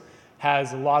farmers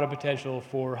has a lot of potential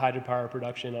for hydropower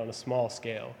production on a small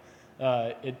scale.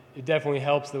 It definitely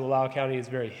helps that Wallowa County is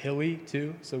very hilly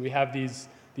too. So we have these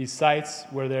sites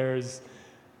where there's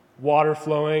water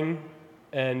flowing,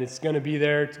 and it's going to be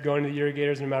there to go into the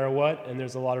irrigators no matter what, and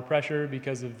there's a lot of pressure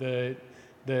because of the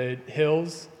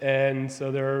hills, and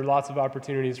so there are lots of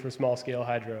opportunities for small-scale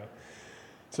hydro.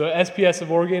 So SPS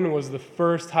of Oregon was the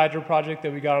first hydro project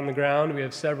that we got on the ground. We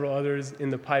have several others in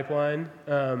the pipeline.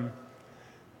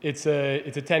 It's a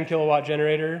 10 kilowatt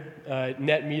generator,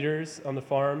 net meters on the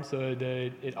farm, so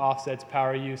it offsets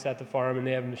power use at the farm, and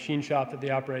they have a machine shop that they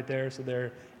operate there, so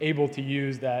they're able to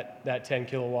use that 10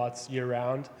 kilowatts year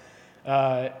round.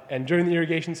 And during the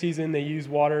irrigation season, they use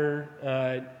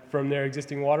water from their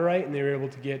existing water right, and they were able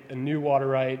to get a new water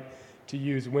right to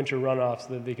use winter runoff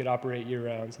so that they could operate year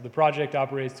round. So the project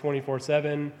operates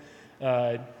 24/7,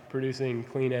 producing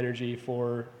clean energy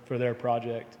for their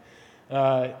project.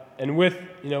 And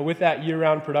with that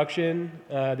year-round production,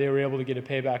 they were able to get a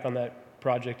payback on that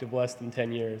project of less than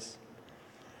 10 years.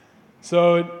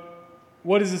 So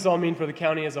what does this all mean for the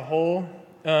county as a whole?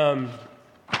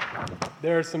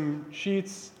 There are some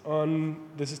sheets on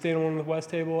the Sustainable Northwest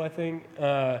table, I think,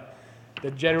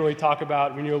 that generally talk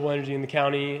about renewable energy in the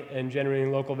county and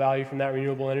generating local value from that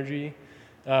renewable energy.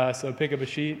 So pick up a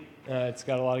sheet. It's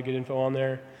got a lot of good info on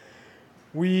there.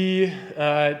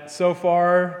 So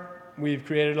far, we've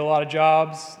created a lot of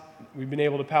jobs. We've been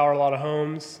able to power a lot of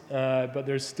homes, but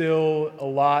there's still a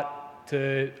lot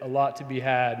to be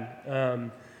had.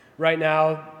 Right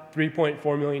now,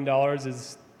 $3.4 million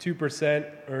is 2%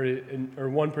 or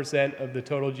 1% of the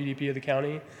total GDP of the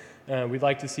county. We'd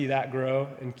like to see that grow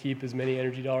and keep as many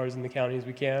energy dollars in the county as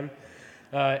we can.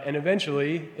 And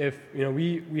eventually, if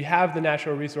we have the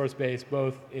natural resource base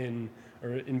both in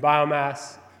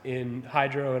biomass, in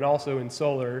hydro, and also in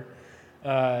solar,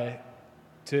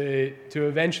 to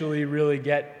eventually really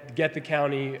get the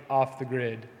county off the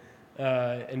grid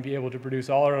and be able to produce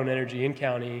all our own energy in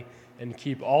county and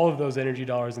keep all of those energy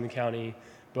dollars in the county,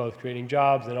 both creating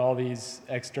jobs and all these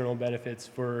external benefits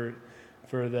for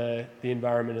the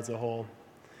environment as a whole.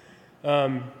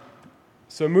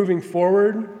 So moving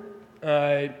forward,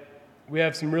 we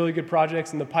have some really good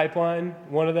projects in the pipeline.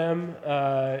 One of them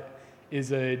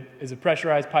is a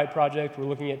pressurized pipe project. We're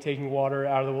looking at taking water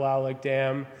out of the Wallowa Lake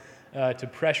Dam to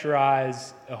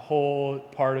pressurize a whole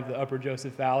part of the Upper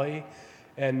Joseph Valley.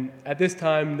 And at this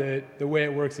time, the way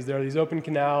it works is there are these open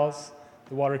canals.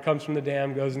 The water comes from the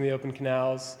dam, goes in the open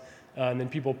canals, and then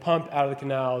people pump out of the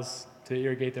canals to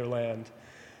irrigate their land.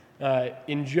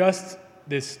 In just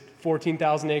this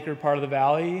 14,000-acre part of the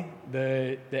valley,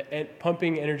 the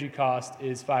pumping energy cost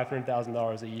is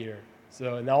 $500,000 a year.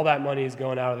 So, and all that money is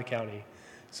going out of the county.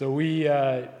 So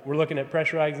we're looking at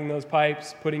pressurizing those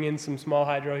pipes, putting in some small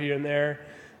hydro here and there,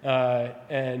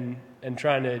 and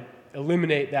trying to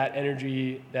eliminate that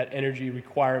energy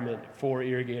requirement for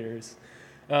irrigators.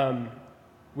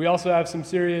 We also have some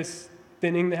serious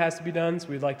thinning that has to be done. So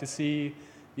we'd like to see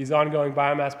these ongoing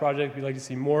biomass projects. We'd like to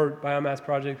see more biomass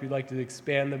projects. We'd like to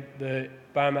expand the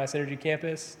biomass energy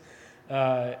campus.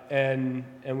 And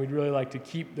we'd really like to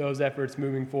keep those efforts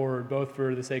moving forward, both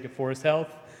for the sake of forest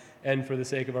health and for the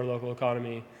sake of our local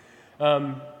economy.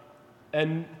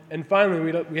 And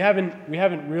finally, we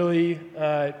haven't really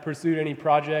pursued any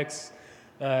projects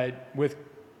with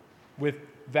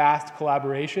vast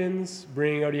collaborations,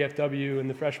 bringing ODFW and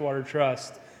the Freshwater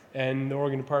Trust and the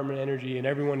Oregon Department of Energy and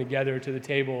everyone together to the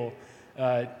table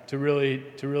to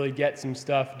really get some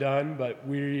stuff done. But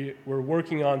we're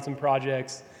working on some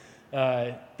projects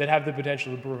that have the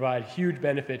potential to provide huge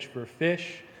benefits for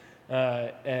fish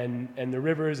and the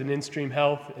rivers and in-stream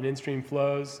health and in-stream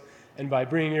flows. And by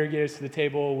bringing irrigators to the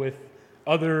table with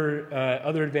other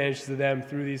advantages to them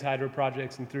through these hydro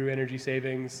projects and through energy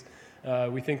savings,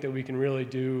 we think that we can really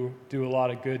do a lot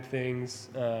of good things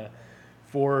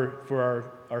for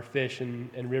our fish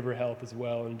and river health as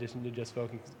well, in addition to just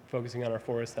focusing on our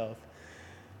forest health.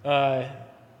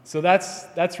 So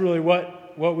that's really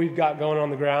what we've got going on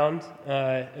the ground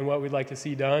and what we'd like to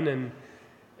see done,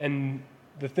 and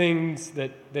the things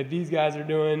that these guys are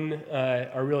doing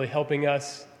are really helping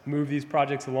us move these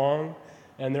projects along.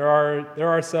 And there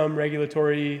are some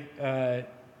regulatory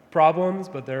problems,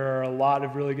 but there are a lot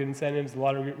of really good incentives, a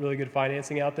lot of really good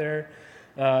financing out there,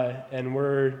 and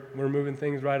we're moving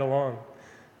things right along.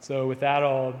 So with that,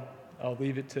 I'll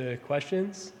leave it to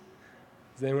questions.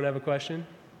 Does anyone have a question?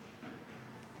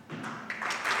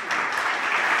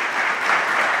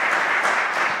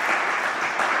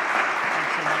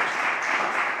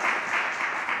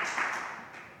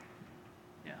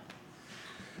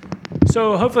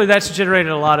 So hopefully that's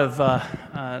generated a lot of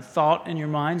thought in your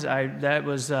minds. That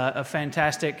was a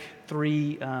fantastic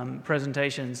 3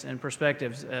 presentations and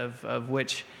perspectives of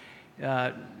which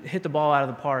hit the ball out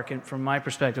of the park, and from my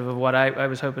perspective of what I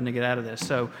was hoping to get out of this.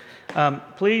 So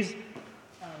please,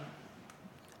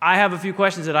 I have a few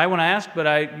questions that I want to ask,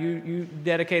 but you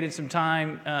dedicated some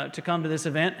time to come to this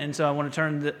event, and so I want to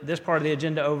turn this part of the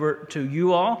agenda over to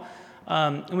you all.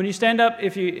 When you stand up, I'm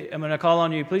going to call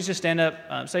on you, please just stand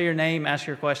up, say your name, ask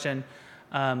your question,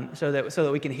 so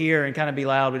that we can hear and kind of be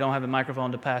loud. We don't have a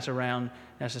microphone to pass around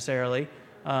necessarily.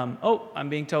 I'm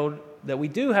being told that we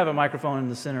do have a microphone in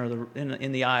the center of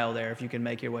in the aisle there, if you can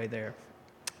make your way there.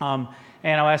 And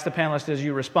I'll ask the panelists as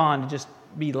you respond to just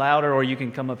be louder, or you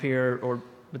can come up here,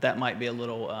 but that might be a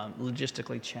little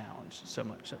logistically challenged so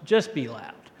much. So just be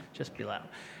loud. Just be loud.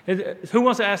 Who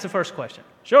wants to ask the first question?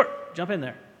 Sure, jump in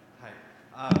there.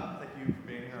 Thank you for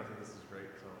being here. I think this is great,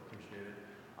 so appreciate it.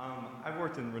 I've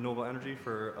worked in renewable energy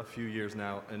for a few years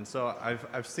now, and so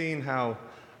I've seen how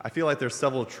I feel like there's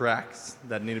several tracks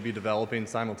that need to be developing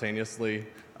simultaneously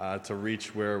to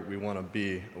reach where we want to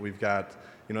be. We've got,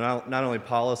 not only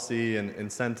policy and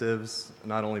incentives,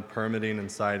 not only permitting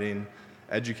and siting,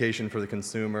 education for the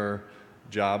consumer,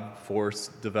 job force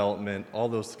development, all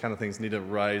those kind of things need to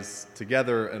rise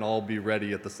together and all be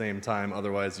ready at the same time.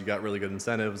 Otherwise, you got really good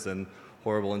incentives and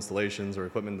horrible installations or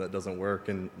equipment that doesn't work,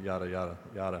 and yada yada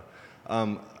yada.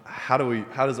 How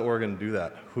does Oregon do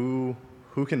that? Who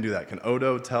can do that? Can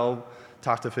ODO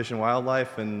talk to Fish and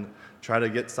Wildlife and try to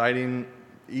get siting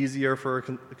easier for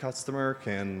a customer?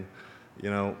 Can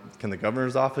the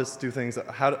governor's office do things?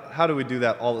 How do we do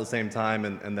that all at the same time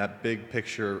and that big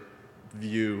picture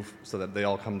view so that they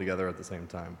all come together at the same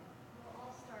time? Well,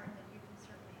 I'll start, and you can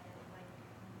certainly add.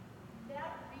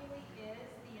 That really is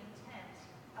the intent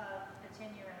of the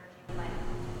 10-year energy plan.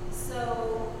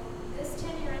 So this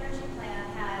 10-year energy plan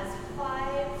has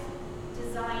 5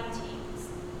 design teams.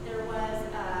 There was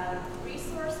a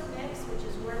resource mix, which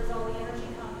is where does all the energy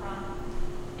come from,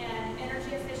 and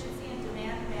energy efficiency and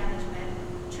demand management,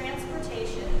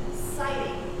 transportation,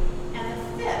 siting, and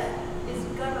the 5th is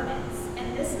governance.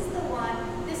 And this is the one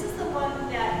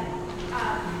that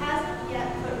hasn't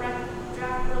yet put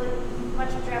really much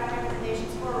draft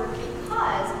recommendations forward,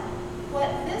 because what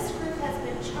this group has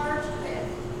been charged with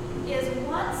is,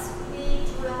 once we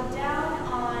drill down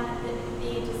on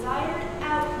the desired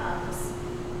outcomes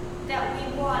that we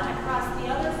want across the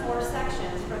other 4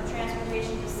 sections, from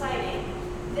transportation to siting,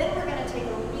 then we're going to take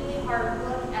a really hard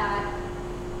look at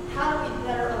how do we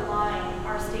better align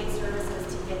our state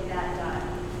services to get that done.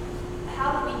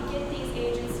 How do we get these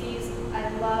agencies? I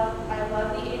love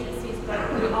the agencies, but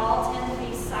we all tend to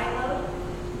be siloed.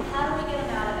 How do we get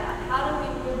them out of that? How do we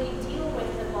really deal with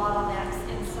the bottlenecks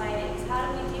in sightings?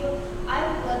 How do we deal? I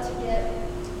would love to get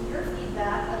your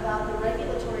feedback about the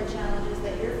regulatory challenges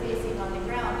that you're facing on the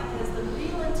ground, because the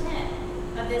real intent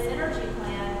of this energy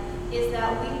plan is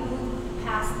that we move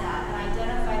past that and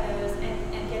identify those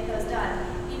and get those done.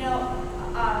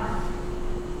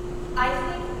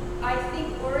 I think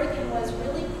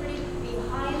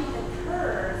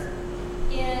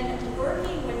in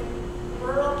working with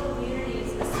rural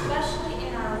communities, especially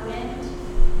in our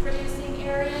wind-producing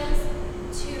areas,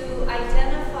 to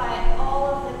identify all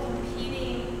of the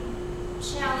competing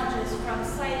challenges from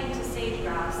siting to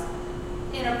sage-grouse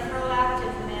in a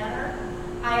proactive manner.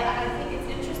 I think it's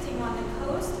interesting on the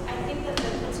coast. I think that the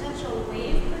potential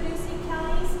wave-producing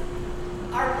counties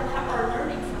are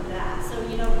learning from that. So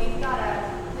we've got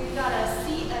a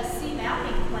sea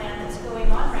mapping plan that's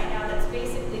going on right now that's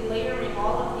basically layering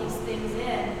all of these things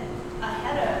in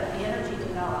ahead of the energy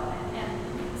development. And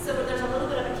so there's a little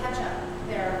bit of a catch-up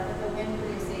there with the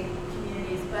wind-producing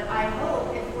communities. But I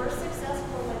hope if we're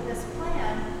successful with this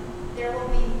plan, there will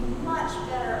be much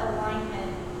better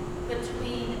alignment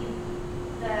between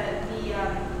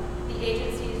the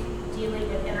agencies dealing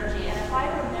with energy. And if I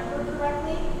remember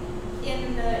correctly,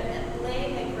 in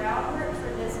laying the groundwork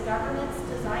for this governance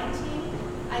design team,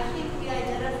 I think we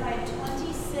identified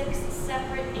 26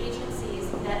 separate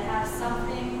agencies that have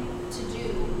something to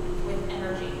do with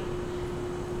energy.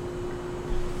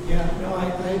 Yeah, no,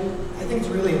 I think it's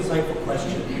a really insightful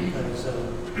question because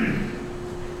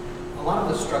a lot of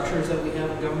the structures that we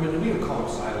have in government, and we don't call them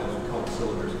silos, we call them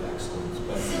cylinders of excellence.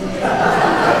 But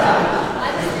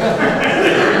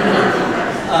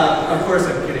of course,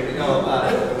 I'm kidding. No,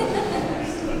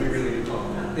 we really do call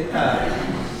them that.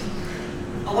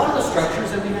 A lot of the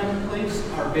structures that we have in place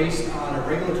are based on a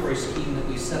regulatory scheme that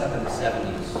we set up in the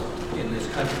 70s in this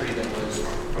country that was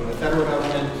from the federal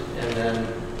government and then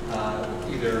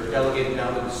either delegated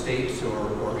down to the states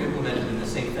or implemented in the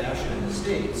same fashion in the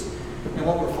states. And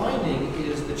what we're finding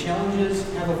is the challenges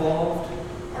have evolved,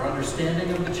 our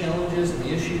understanding of the challenges and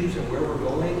the issues and where we're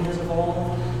going has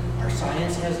evolved, our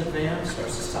science has advanced, our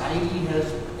society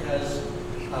has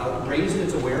raised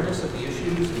its awareness of the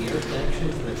issues and the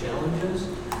interconnections and the challenges,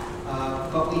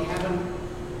 but we haven't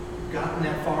gotten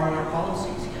that far in our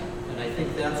policies yet. And I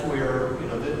think that's where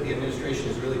the administration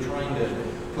is really trying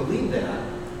to lead that.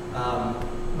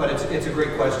 But it's a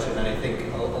great question, and I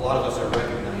think a lot of us are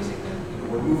recognizing that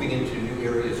we're moving into new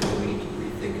areas where we need to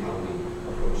rethink how we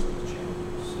approach these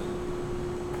challenges. So.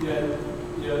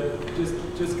 Yeah,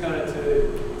 just kind of to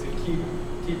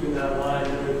keep in that line.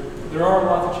 There are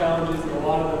lots of challenges, and a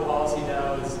lot of the policy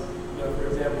now is, for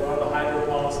example, a lot of the hydro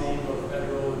policy, both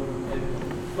federal and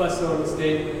less so in the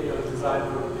state, is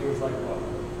designed for things like water.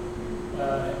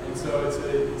 And so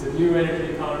it's a new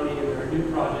energy economy, and there are new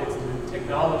projects and new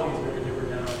technologies that are different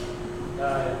now.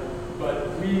 But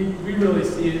we really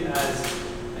see it as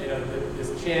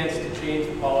this chance to change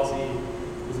the policy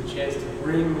is a chance to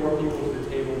bring more people to the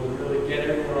table and really get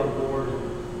everyone on board. And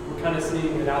we're kind of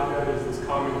seeing it out there as this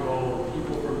common goal,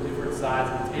 people from different sides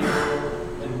of the table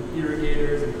and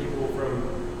irrigators and people from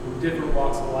different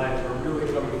walks of life are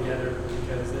really coming together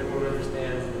because everyone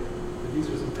understands that these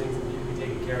are some things that need to be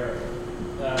taken care of.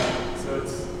 So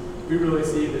we really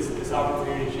see this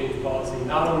opportunity to change policy,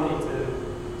 not only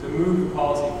to move the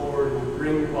policy forward and to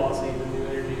bring the policy to the new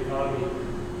energy economy,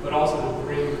 but also to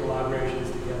bring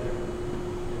collaborations together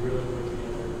and really work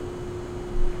together.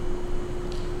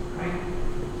 I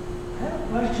have a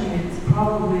question. It's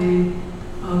probably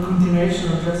a continuation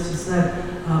of what you said.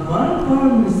 One power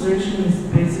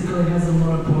administration basically has a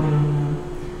monopoly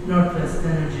on Northwest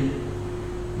energy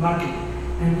market.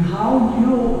 And how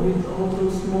you, with all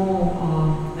those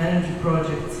small energy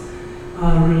projects,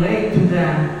 relate to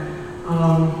them,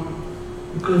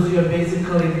 because you are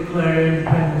basically declaring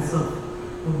independence of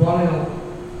Wallowa,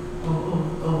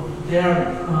 of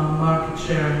their market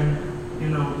share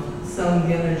and selling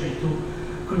the energy to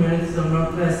communities of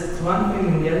Northwest. It's one thing,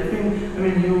 and the other thing, I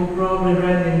mean, you probably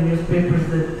read in newspapers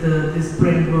that this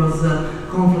spring was a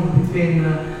conflict between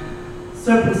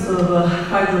surplus of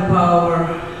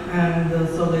hydropower, and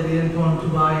so they didn't want to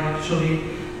buy actually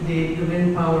the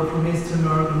wind power from Eastern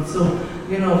Oregon. So,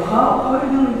 how are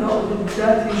you going to go with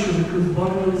that issue? Because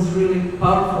Wallowa is really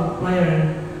powerful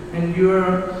player, and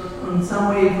you're, in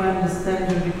some way, if I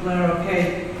understand, you declare,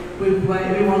 okay, we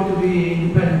want to be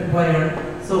independent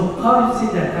player. So how do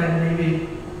you see that? And maybe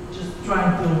just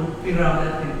trying to figure out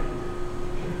that thing.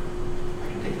 I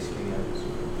can take a swing at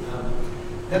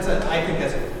it. I think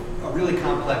that's a really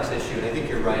complex issue, and I think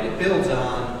you're right. It builds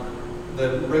on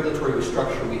the regulatory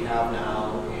structure we have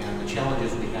now and the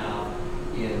challenges we have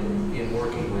in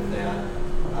working with that.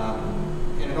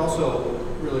 And it also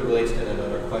really relates to that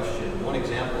other question. One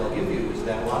example I'll give you is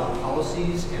that a lot of the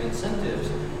policies and incentives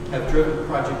have driven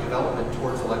project development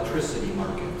towards electricity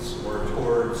markets or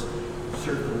towards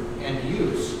certain end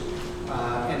use,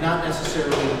 and not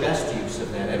necessarily the best use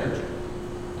of that energy.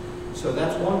 So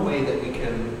that's one way that we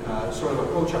can sort of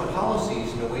approach our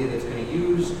policies in a way that's going to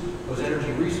use those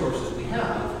energy resources we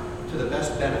have to the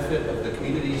best benefit of the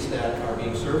communities that are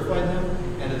being served by them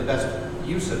and to the best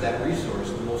use of that resource,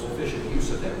 the most efficient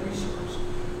use of that resource.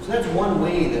 So that's one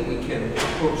way that we can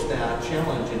approach that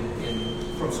challenge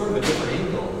from sort of a different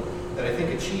angle that I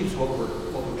think achieves what we're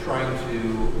trying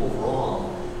to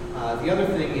overall. The other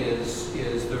thing is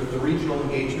the regional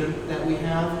engagement that we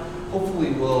have.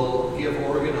 Hopefully will give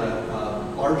Oregon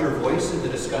a larger voice in the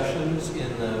discussions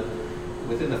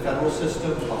within the federal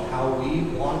system about how we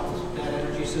want that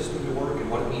energy system to work and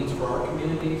what it means for our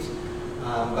communities.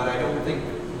 But I don't think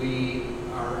we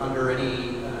are under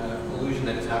any illusion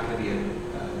that it's not going to be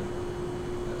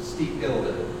a steep hill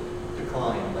to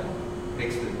climb, but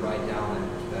makes the ride down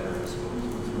and better, I suppose.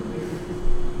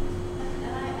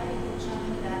 And I can jump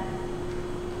into that.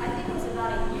 I think it was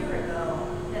about a year ago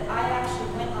that I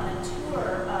actually went on a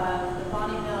tour of the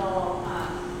Bonneville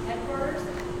headquarters,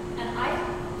 and I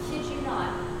kid you not,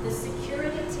 the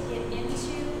security to get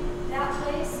into that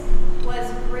place was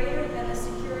greater than the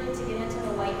security to get into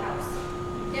the White House.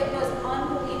 It was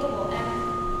unbelievable,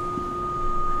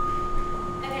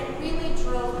 and it really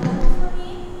drove home for me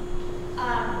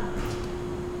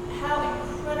how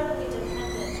incredibly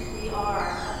dependent we are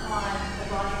upon the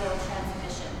Bonneville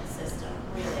transmission system,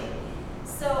 really.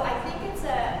 So I think it's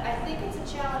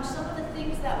a challenge. Some of the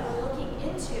things that we're looking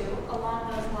into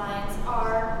along those lines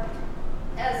are,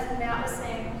 as Matt was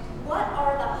saying, what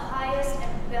are the highest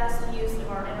and best use of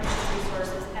our energy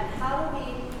resources, and how do we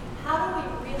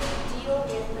really deal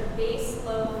with the base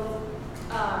load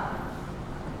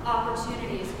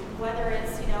opportunities? Whether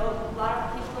it's, a lot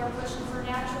of people are pushing for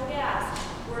natural gas.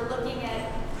 We're looking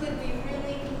at, could we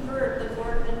really convert the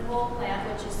Gordon coal plant,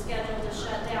 which is scheduled to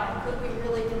shut down? Could we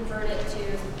really convert it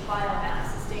to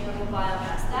biomass, sustainable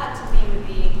biomass? That to me would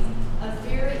be a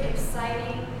very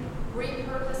exciting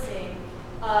repurposing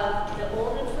of the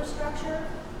old infrastructure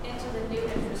into the new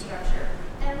infrastructure.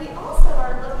 And we also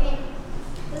are looking,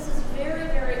 this is very,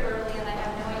 very early, and I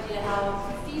have no idea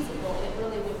how feasible it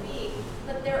really would be,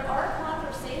 but there are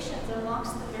conversations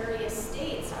amongst the various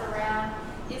states around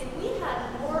if we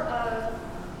had more of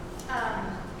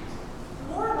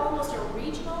almost a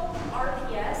regional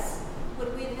RPS,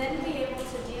 would we then be able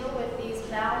to deal with these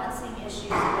balancing issues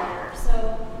better?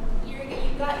 So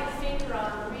you've got your finger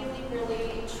on a really,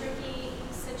 really tricky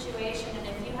situation, and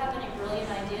if you have any brilliant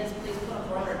ideas, please put them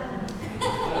forward.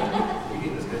 You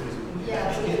get this good.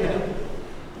 Yeah.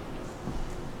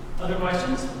 Other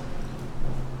questions?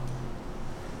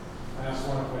 I just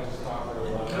want to just talk for a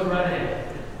while. Go right ahead.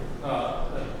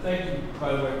 Thank you,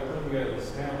 by the way, for putting together this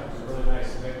panel. It's a really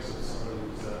nice mix of somebody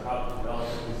who's out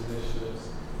developing these initiatives,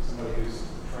 somebody who's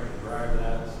trying to drive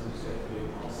that, somebody who's got to be a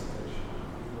policy picture.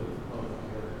 Really love to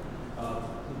hear.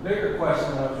 The bigger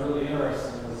question that I was really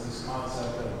interested in was this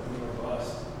concept of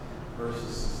robust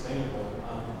versus sustainable.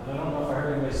 And I don't know if I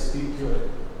heard anybody speak to it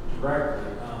directly.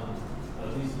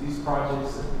 These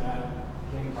projects that Matt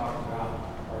King talked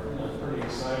about are pretty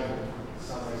exciting. It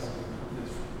sounds like something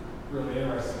that's really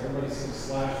interesting. Everybody sees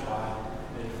slash pile,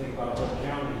 and you think about Hood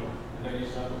County, and they're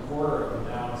using up a quarter of them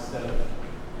now instead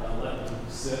of letting them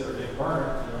sit or get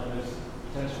burnt. There's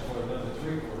potential for another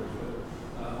 3/4.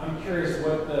 But I'm curious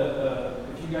what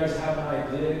if you guys have an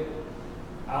idea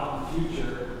out in the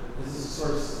future, is this the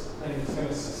sort of thing that's going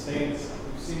to sustain itself?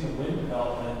 We've seen the wind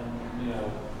development,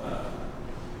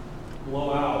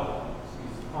 blow out,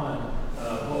 excuse the pun,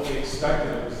 what we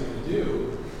expected it was going to do.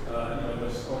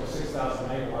 There's over 6,000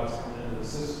 megawatts coming into the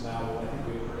system now. I think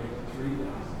we predicted 3,000.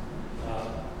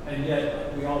 And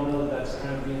yet, we all know that that's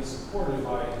kind of being supported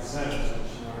by incentives,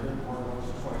 which I heard more once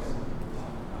or twice in people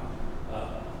talking about.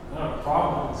 I don't have a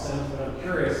problem with incentives, but I'm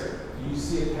curious, do you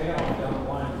see a payoff down the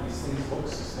line? Do these things look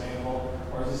sustainable?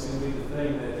 Or is this going to be the thing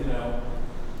that,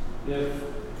 if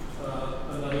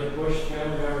another Bush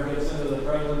family member gets into the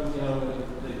president,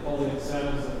 they pull the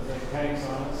incentives and they tanks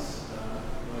on us?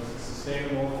 Is it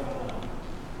sustainable? I don't know.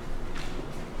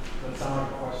 That sounds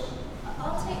like a question.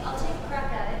 I'll take a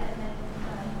crack at it, and then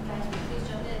you guys please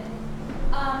jump in.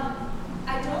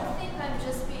 I don't think I'm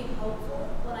just being hopeful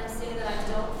when I say that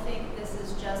I don't think this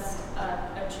is just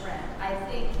a trend. I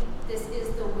think this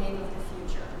is the wave of the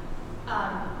future.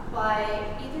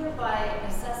 Either by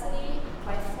necessity,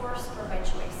 by force, or by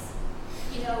choice.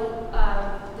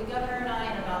 The governor and I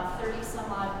and about 30 some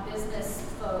odd business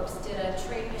folks did a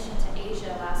trade mission to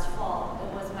Asia last fall.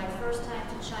 It was my first time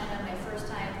to China, my first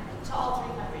time to all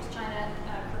 3 countries, China,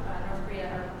 North Korea,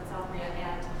 or South Korea,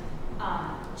 and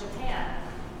Japan.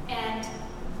 And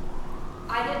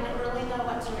I didn't really know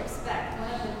what to expect. One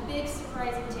of the big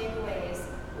surprising takeaways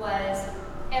was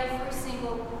every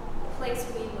single place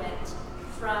we went,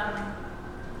 from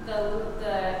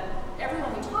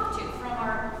everyone we talked to,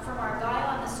 from our guy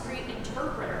on the street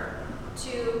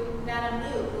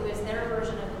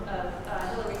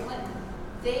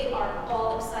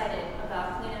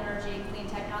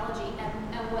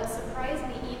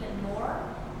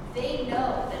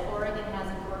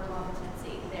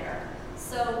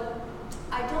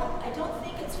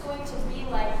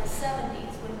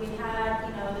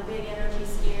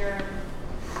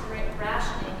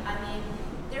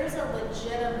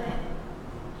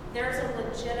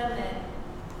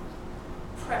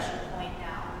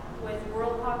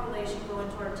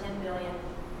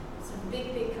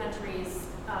countries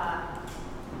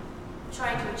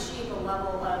trying to achieve a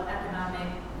level of economic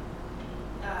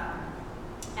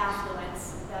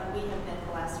affluence that we have been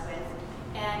blessed with,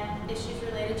 and issues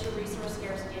related to resource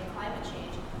scarcity and climate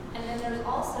change. And then there's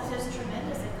also this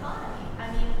tremendous economy,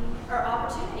 or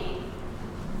opportunity.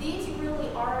 These really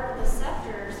are the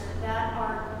sectors that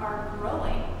are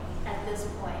growing at this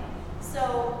point.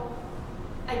 So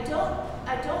I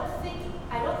don't think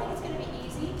it's going to be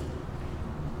easy,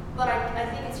 but I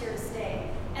think it's here to stay.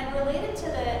 And related to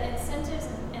the incentives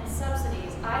and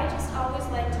subsidies, I just always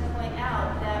like to point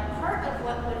out that part of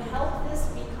what would help this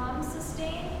become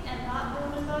sustained and not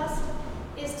boom and bust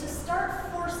is to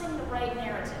start forcing the right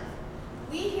narrative.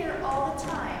 We hear all the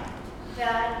time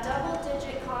that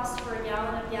double-digit costs for a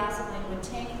gallon of gasoline would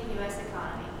tank the U.S.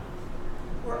 economy.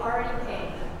 We're already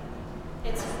paying them.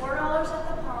 It's $4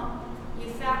 at the pump. You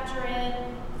factor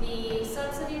in the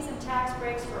subsidies and tax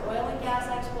breaks for oil and gas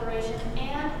exploration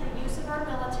and the use of our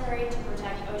military to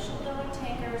protect ocean-going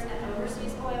tankers and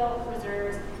overseas oil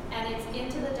reserves, and it's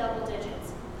into the double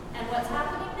digits. And what's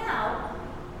happening now,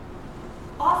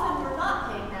 often we're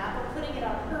not paying that, we're putting it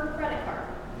on her credit card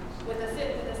with a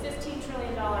 $15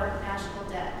 trillion national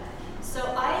debt.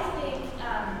 So I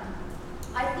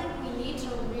think we need to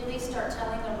really start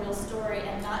telling a real story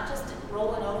and not just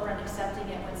rolling over and accepting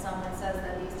it when someone says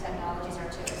that these technologies are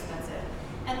too expensive.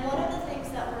 And one of the things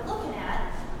that we're looking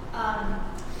at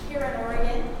here in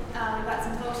Oregon, we've got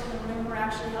some folks in the room who are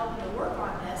actually helping to work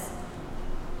on this.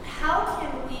 How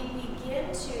can we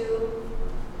begin to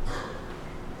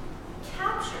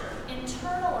capture,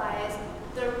 internalize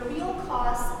the real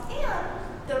costs and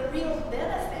the real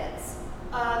benefits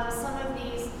of some of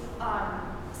these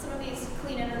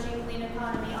clean energy, clean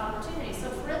economy opportunities? So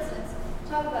for instance,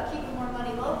 talk about keeping more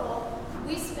money local,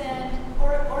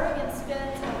 Oregon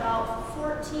spends about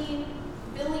 $14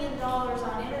 billion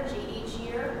on energy each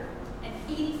year, and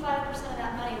 85% of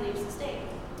that money leaves the state.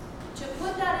 To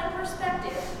put that in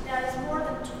perspective, that is more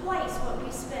than twice what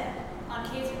we spend on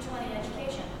K-20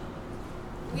 education.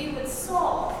 We would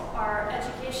solve our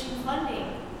education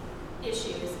funding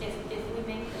issues if we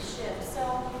make this shift.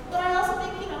 So, but I also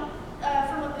think,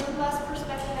 from a boom-bust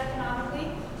perspective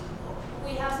economically,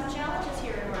 we have some challenges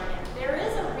here in Oregon. There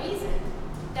is a reason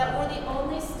that we're the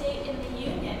only state in the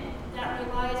union that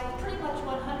relies pretty much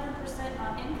 100%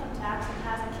 on income tax and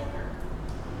has a kicker.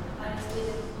 I just leave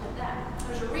it at that.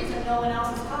 There's a reason no one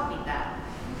else has copied that.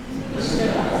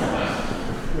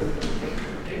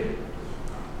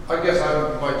 I guess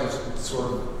I might just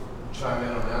sort of chime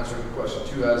in on answering the question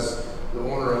too. As the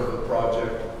owner of the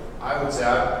project, I would say,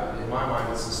 in my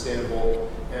mind, it's sustainable.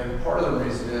 And part of the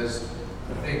reason is,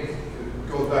 I think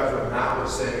it goes back to what Matt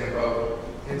was saying about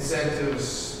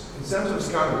incentives. Incentives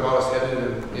kind of got us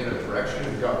headed in a direction.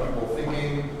 It got people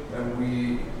thinking, and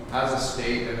we, as a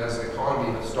state and as an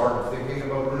economy, have started thinking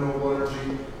about renewable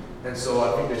energy. And so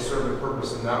I think they serve a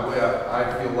purpose in that way.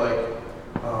 I feel like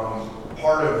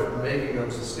part of making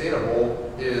them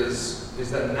sustainable is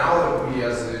that now that we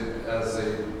as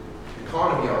a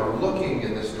economy are looking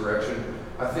in this direction,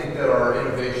 I think that our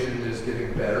innovation is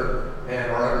getting better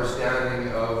and our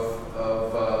understanding of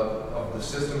the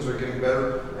systems are getting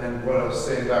better. And what I was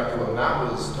saying back to what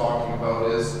Matt was talking about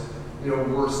is,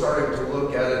 we're starting to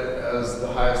look at it as the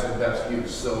highest and best use.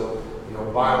 So,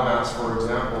 biomass, for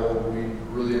example, we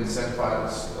really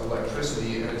incentivize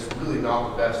electricity, and it's really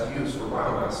not the best use for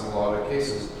biomass in a lot of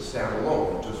cases,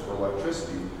 standalone, just for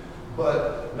electricity.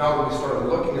 But now that we started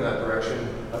looking in that direction,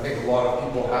 I think a lot of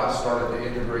people have started to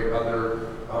integrate other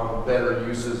better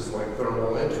uses like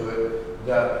thermal into it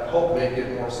that help make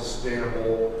it more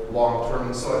sustainable long term.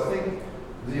 And so I think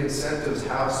the incentives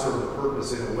have served a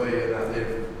purpose in a way, and that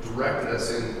they've directed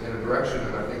us in a direction,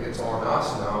 and I think it's on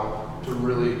us now to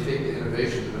really take the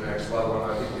innovation to the next level.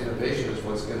 And I think innovation is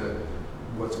what's going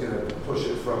to push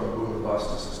it from boom and bust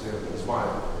to sustainable. It's my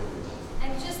opinion.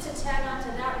 And just to tag on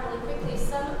to that really quickly,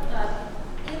 some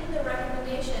in the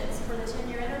recommendations for the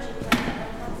 10-year energy plan that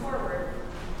have come forward,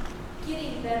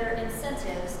 getting better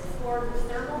incentives for the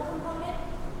thermal component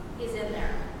is in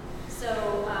there. So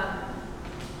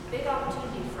big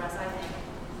opportunity for us, I think.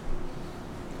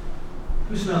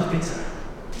 Who smells pizza?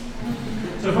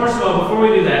 So first of all, before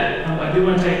we do that, I do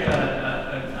want to take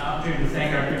an opportunity to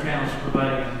thank our three panelists for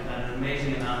providing an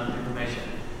amazing amount of information.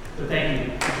 So thank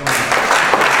you for joining us.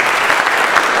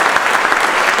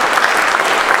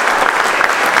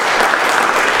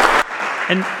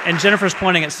 And Jennifer's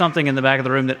pointing at something in the back of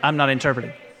the room that I'm not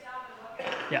interpreting.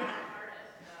 Yeah.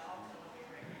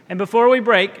 And before we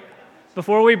break,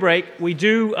 we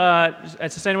do,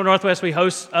 at Sustainable Northwest, we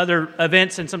host other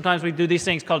events, and sometimes we do these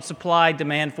things called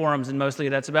supply-demand forums, and mostly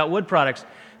that's about wood products.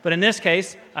 But in this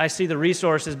case, I see the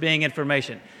resource as being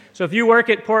information. So if you work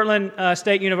at Portland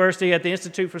State University at the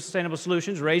Institute for Sustainable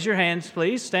Solutions, raise your hands,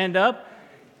 please. Stand up.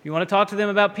 If you want to talk to them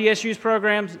about PSU's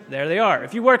programs, there they are.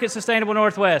 If you work at Sustainable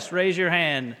Northwest, raise your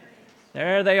hand.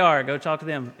 There they are. Go talk to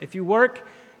them. If you work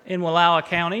in Wallowa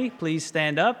County, please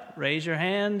stand up, raise your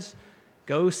hands.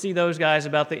 Go see those guys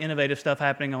about the innovative stuff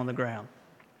happening on the ground.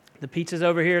 The pizza's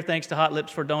over here. Thanks to Hot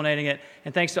Lips for donating it.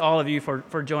 And thanks to all of you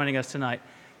for joining us tonight.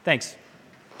 Thanks.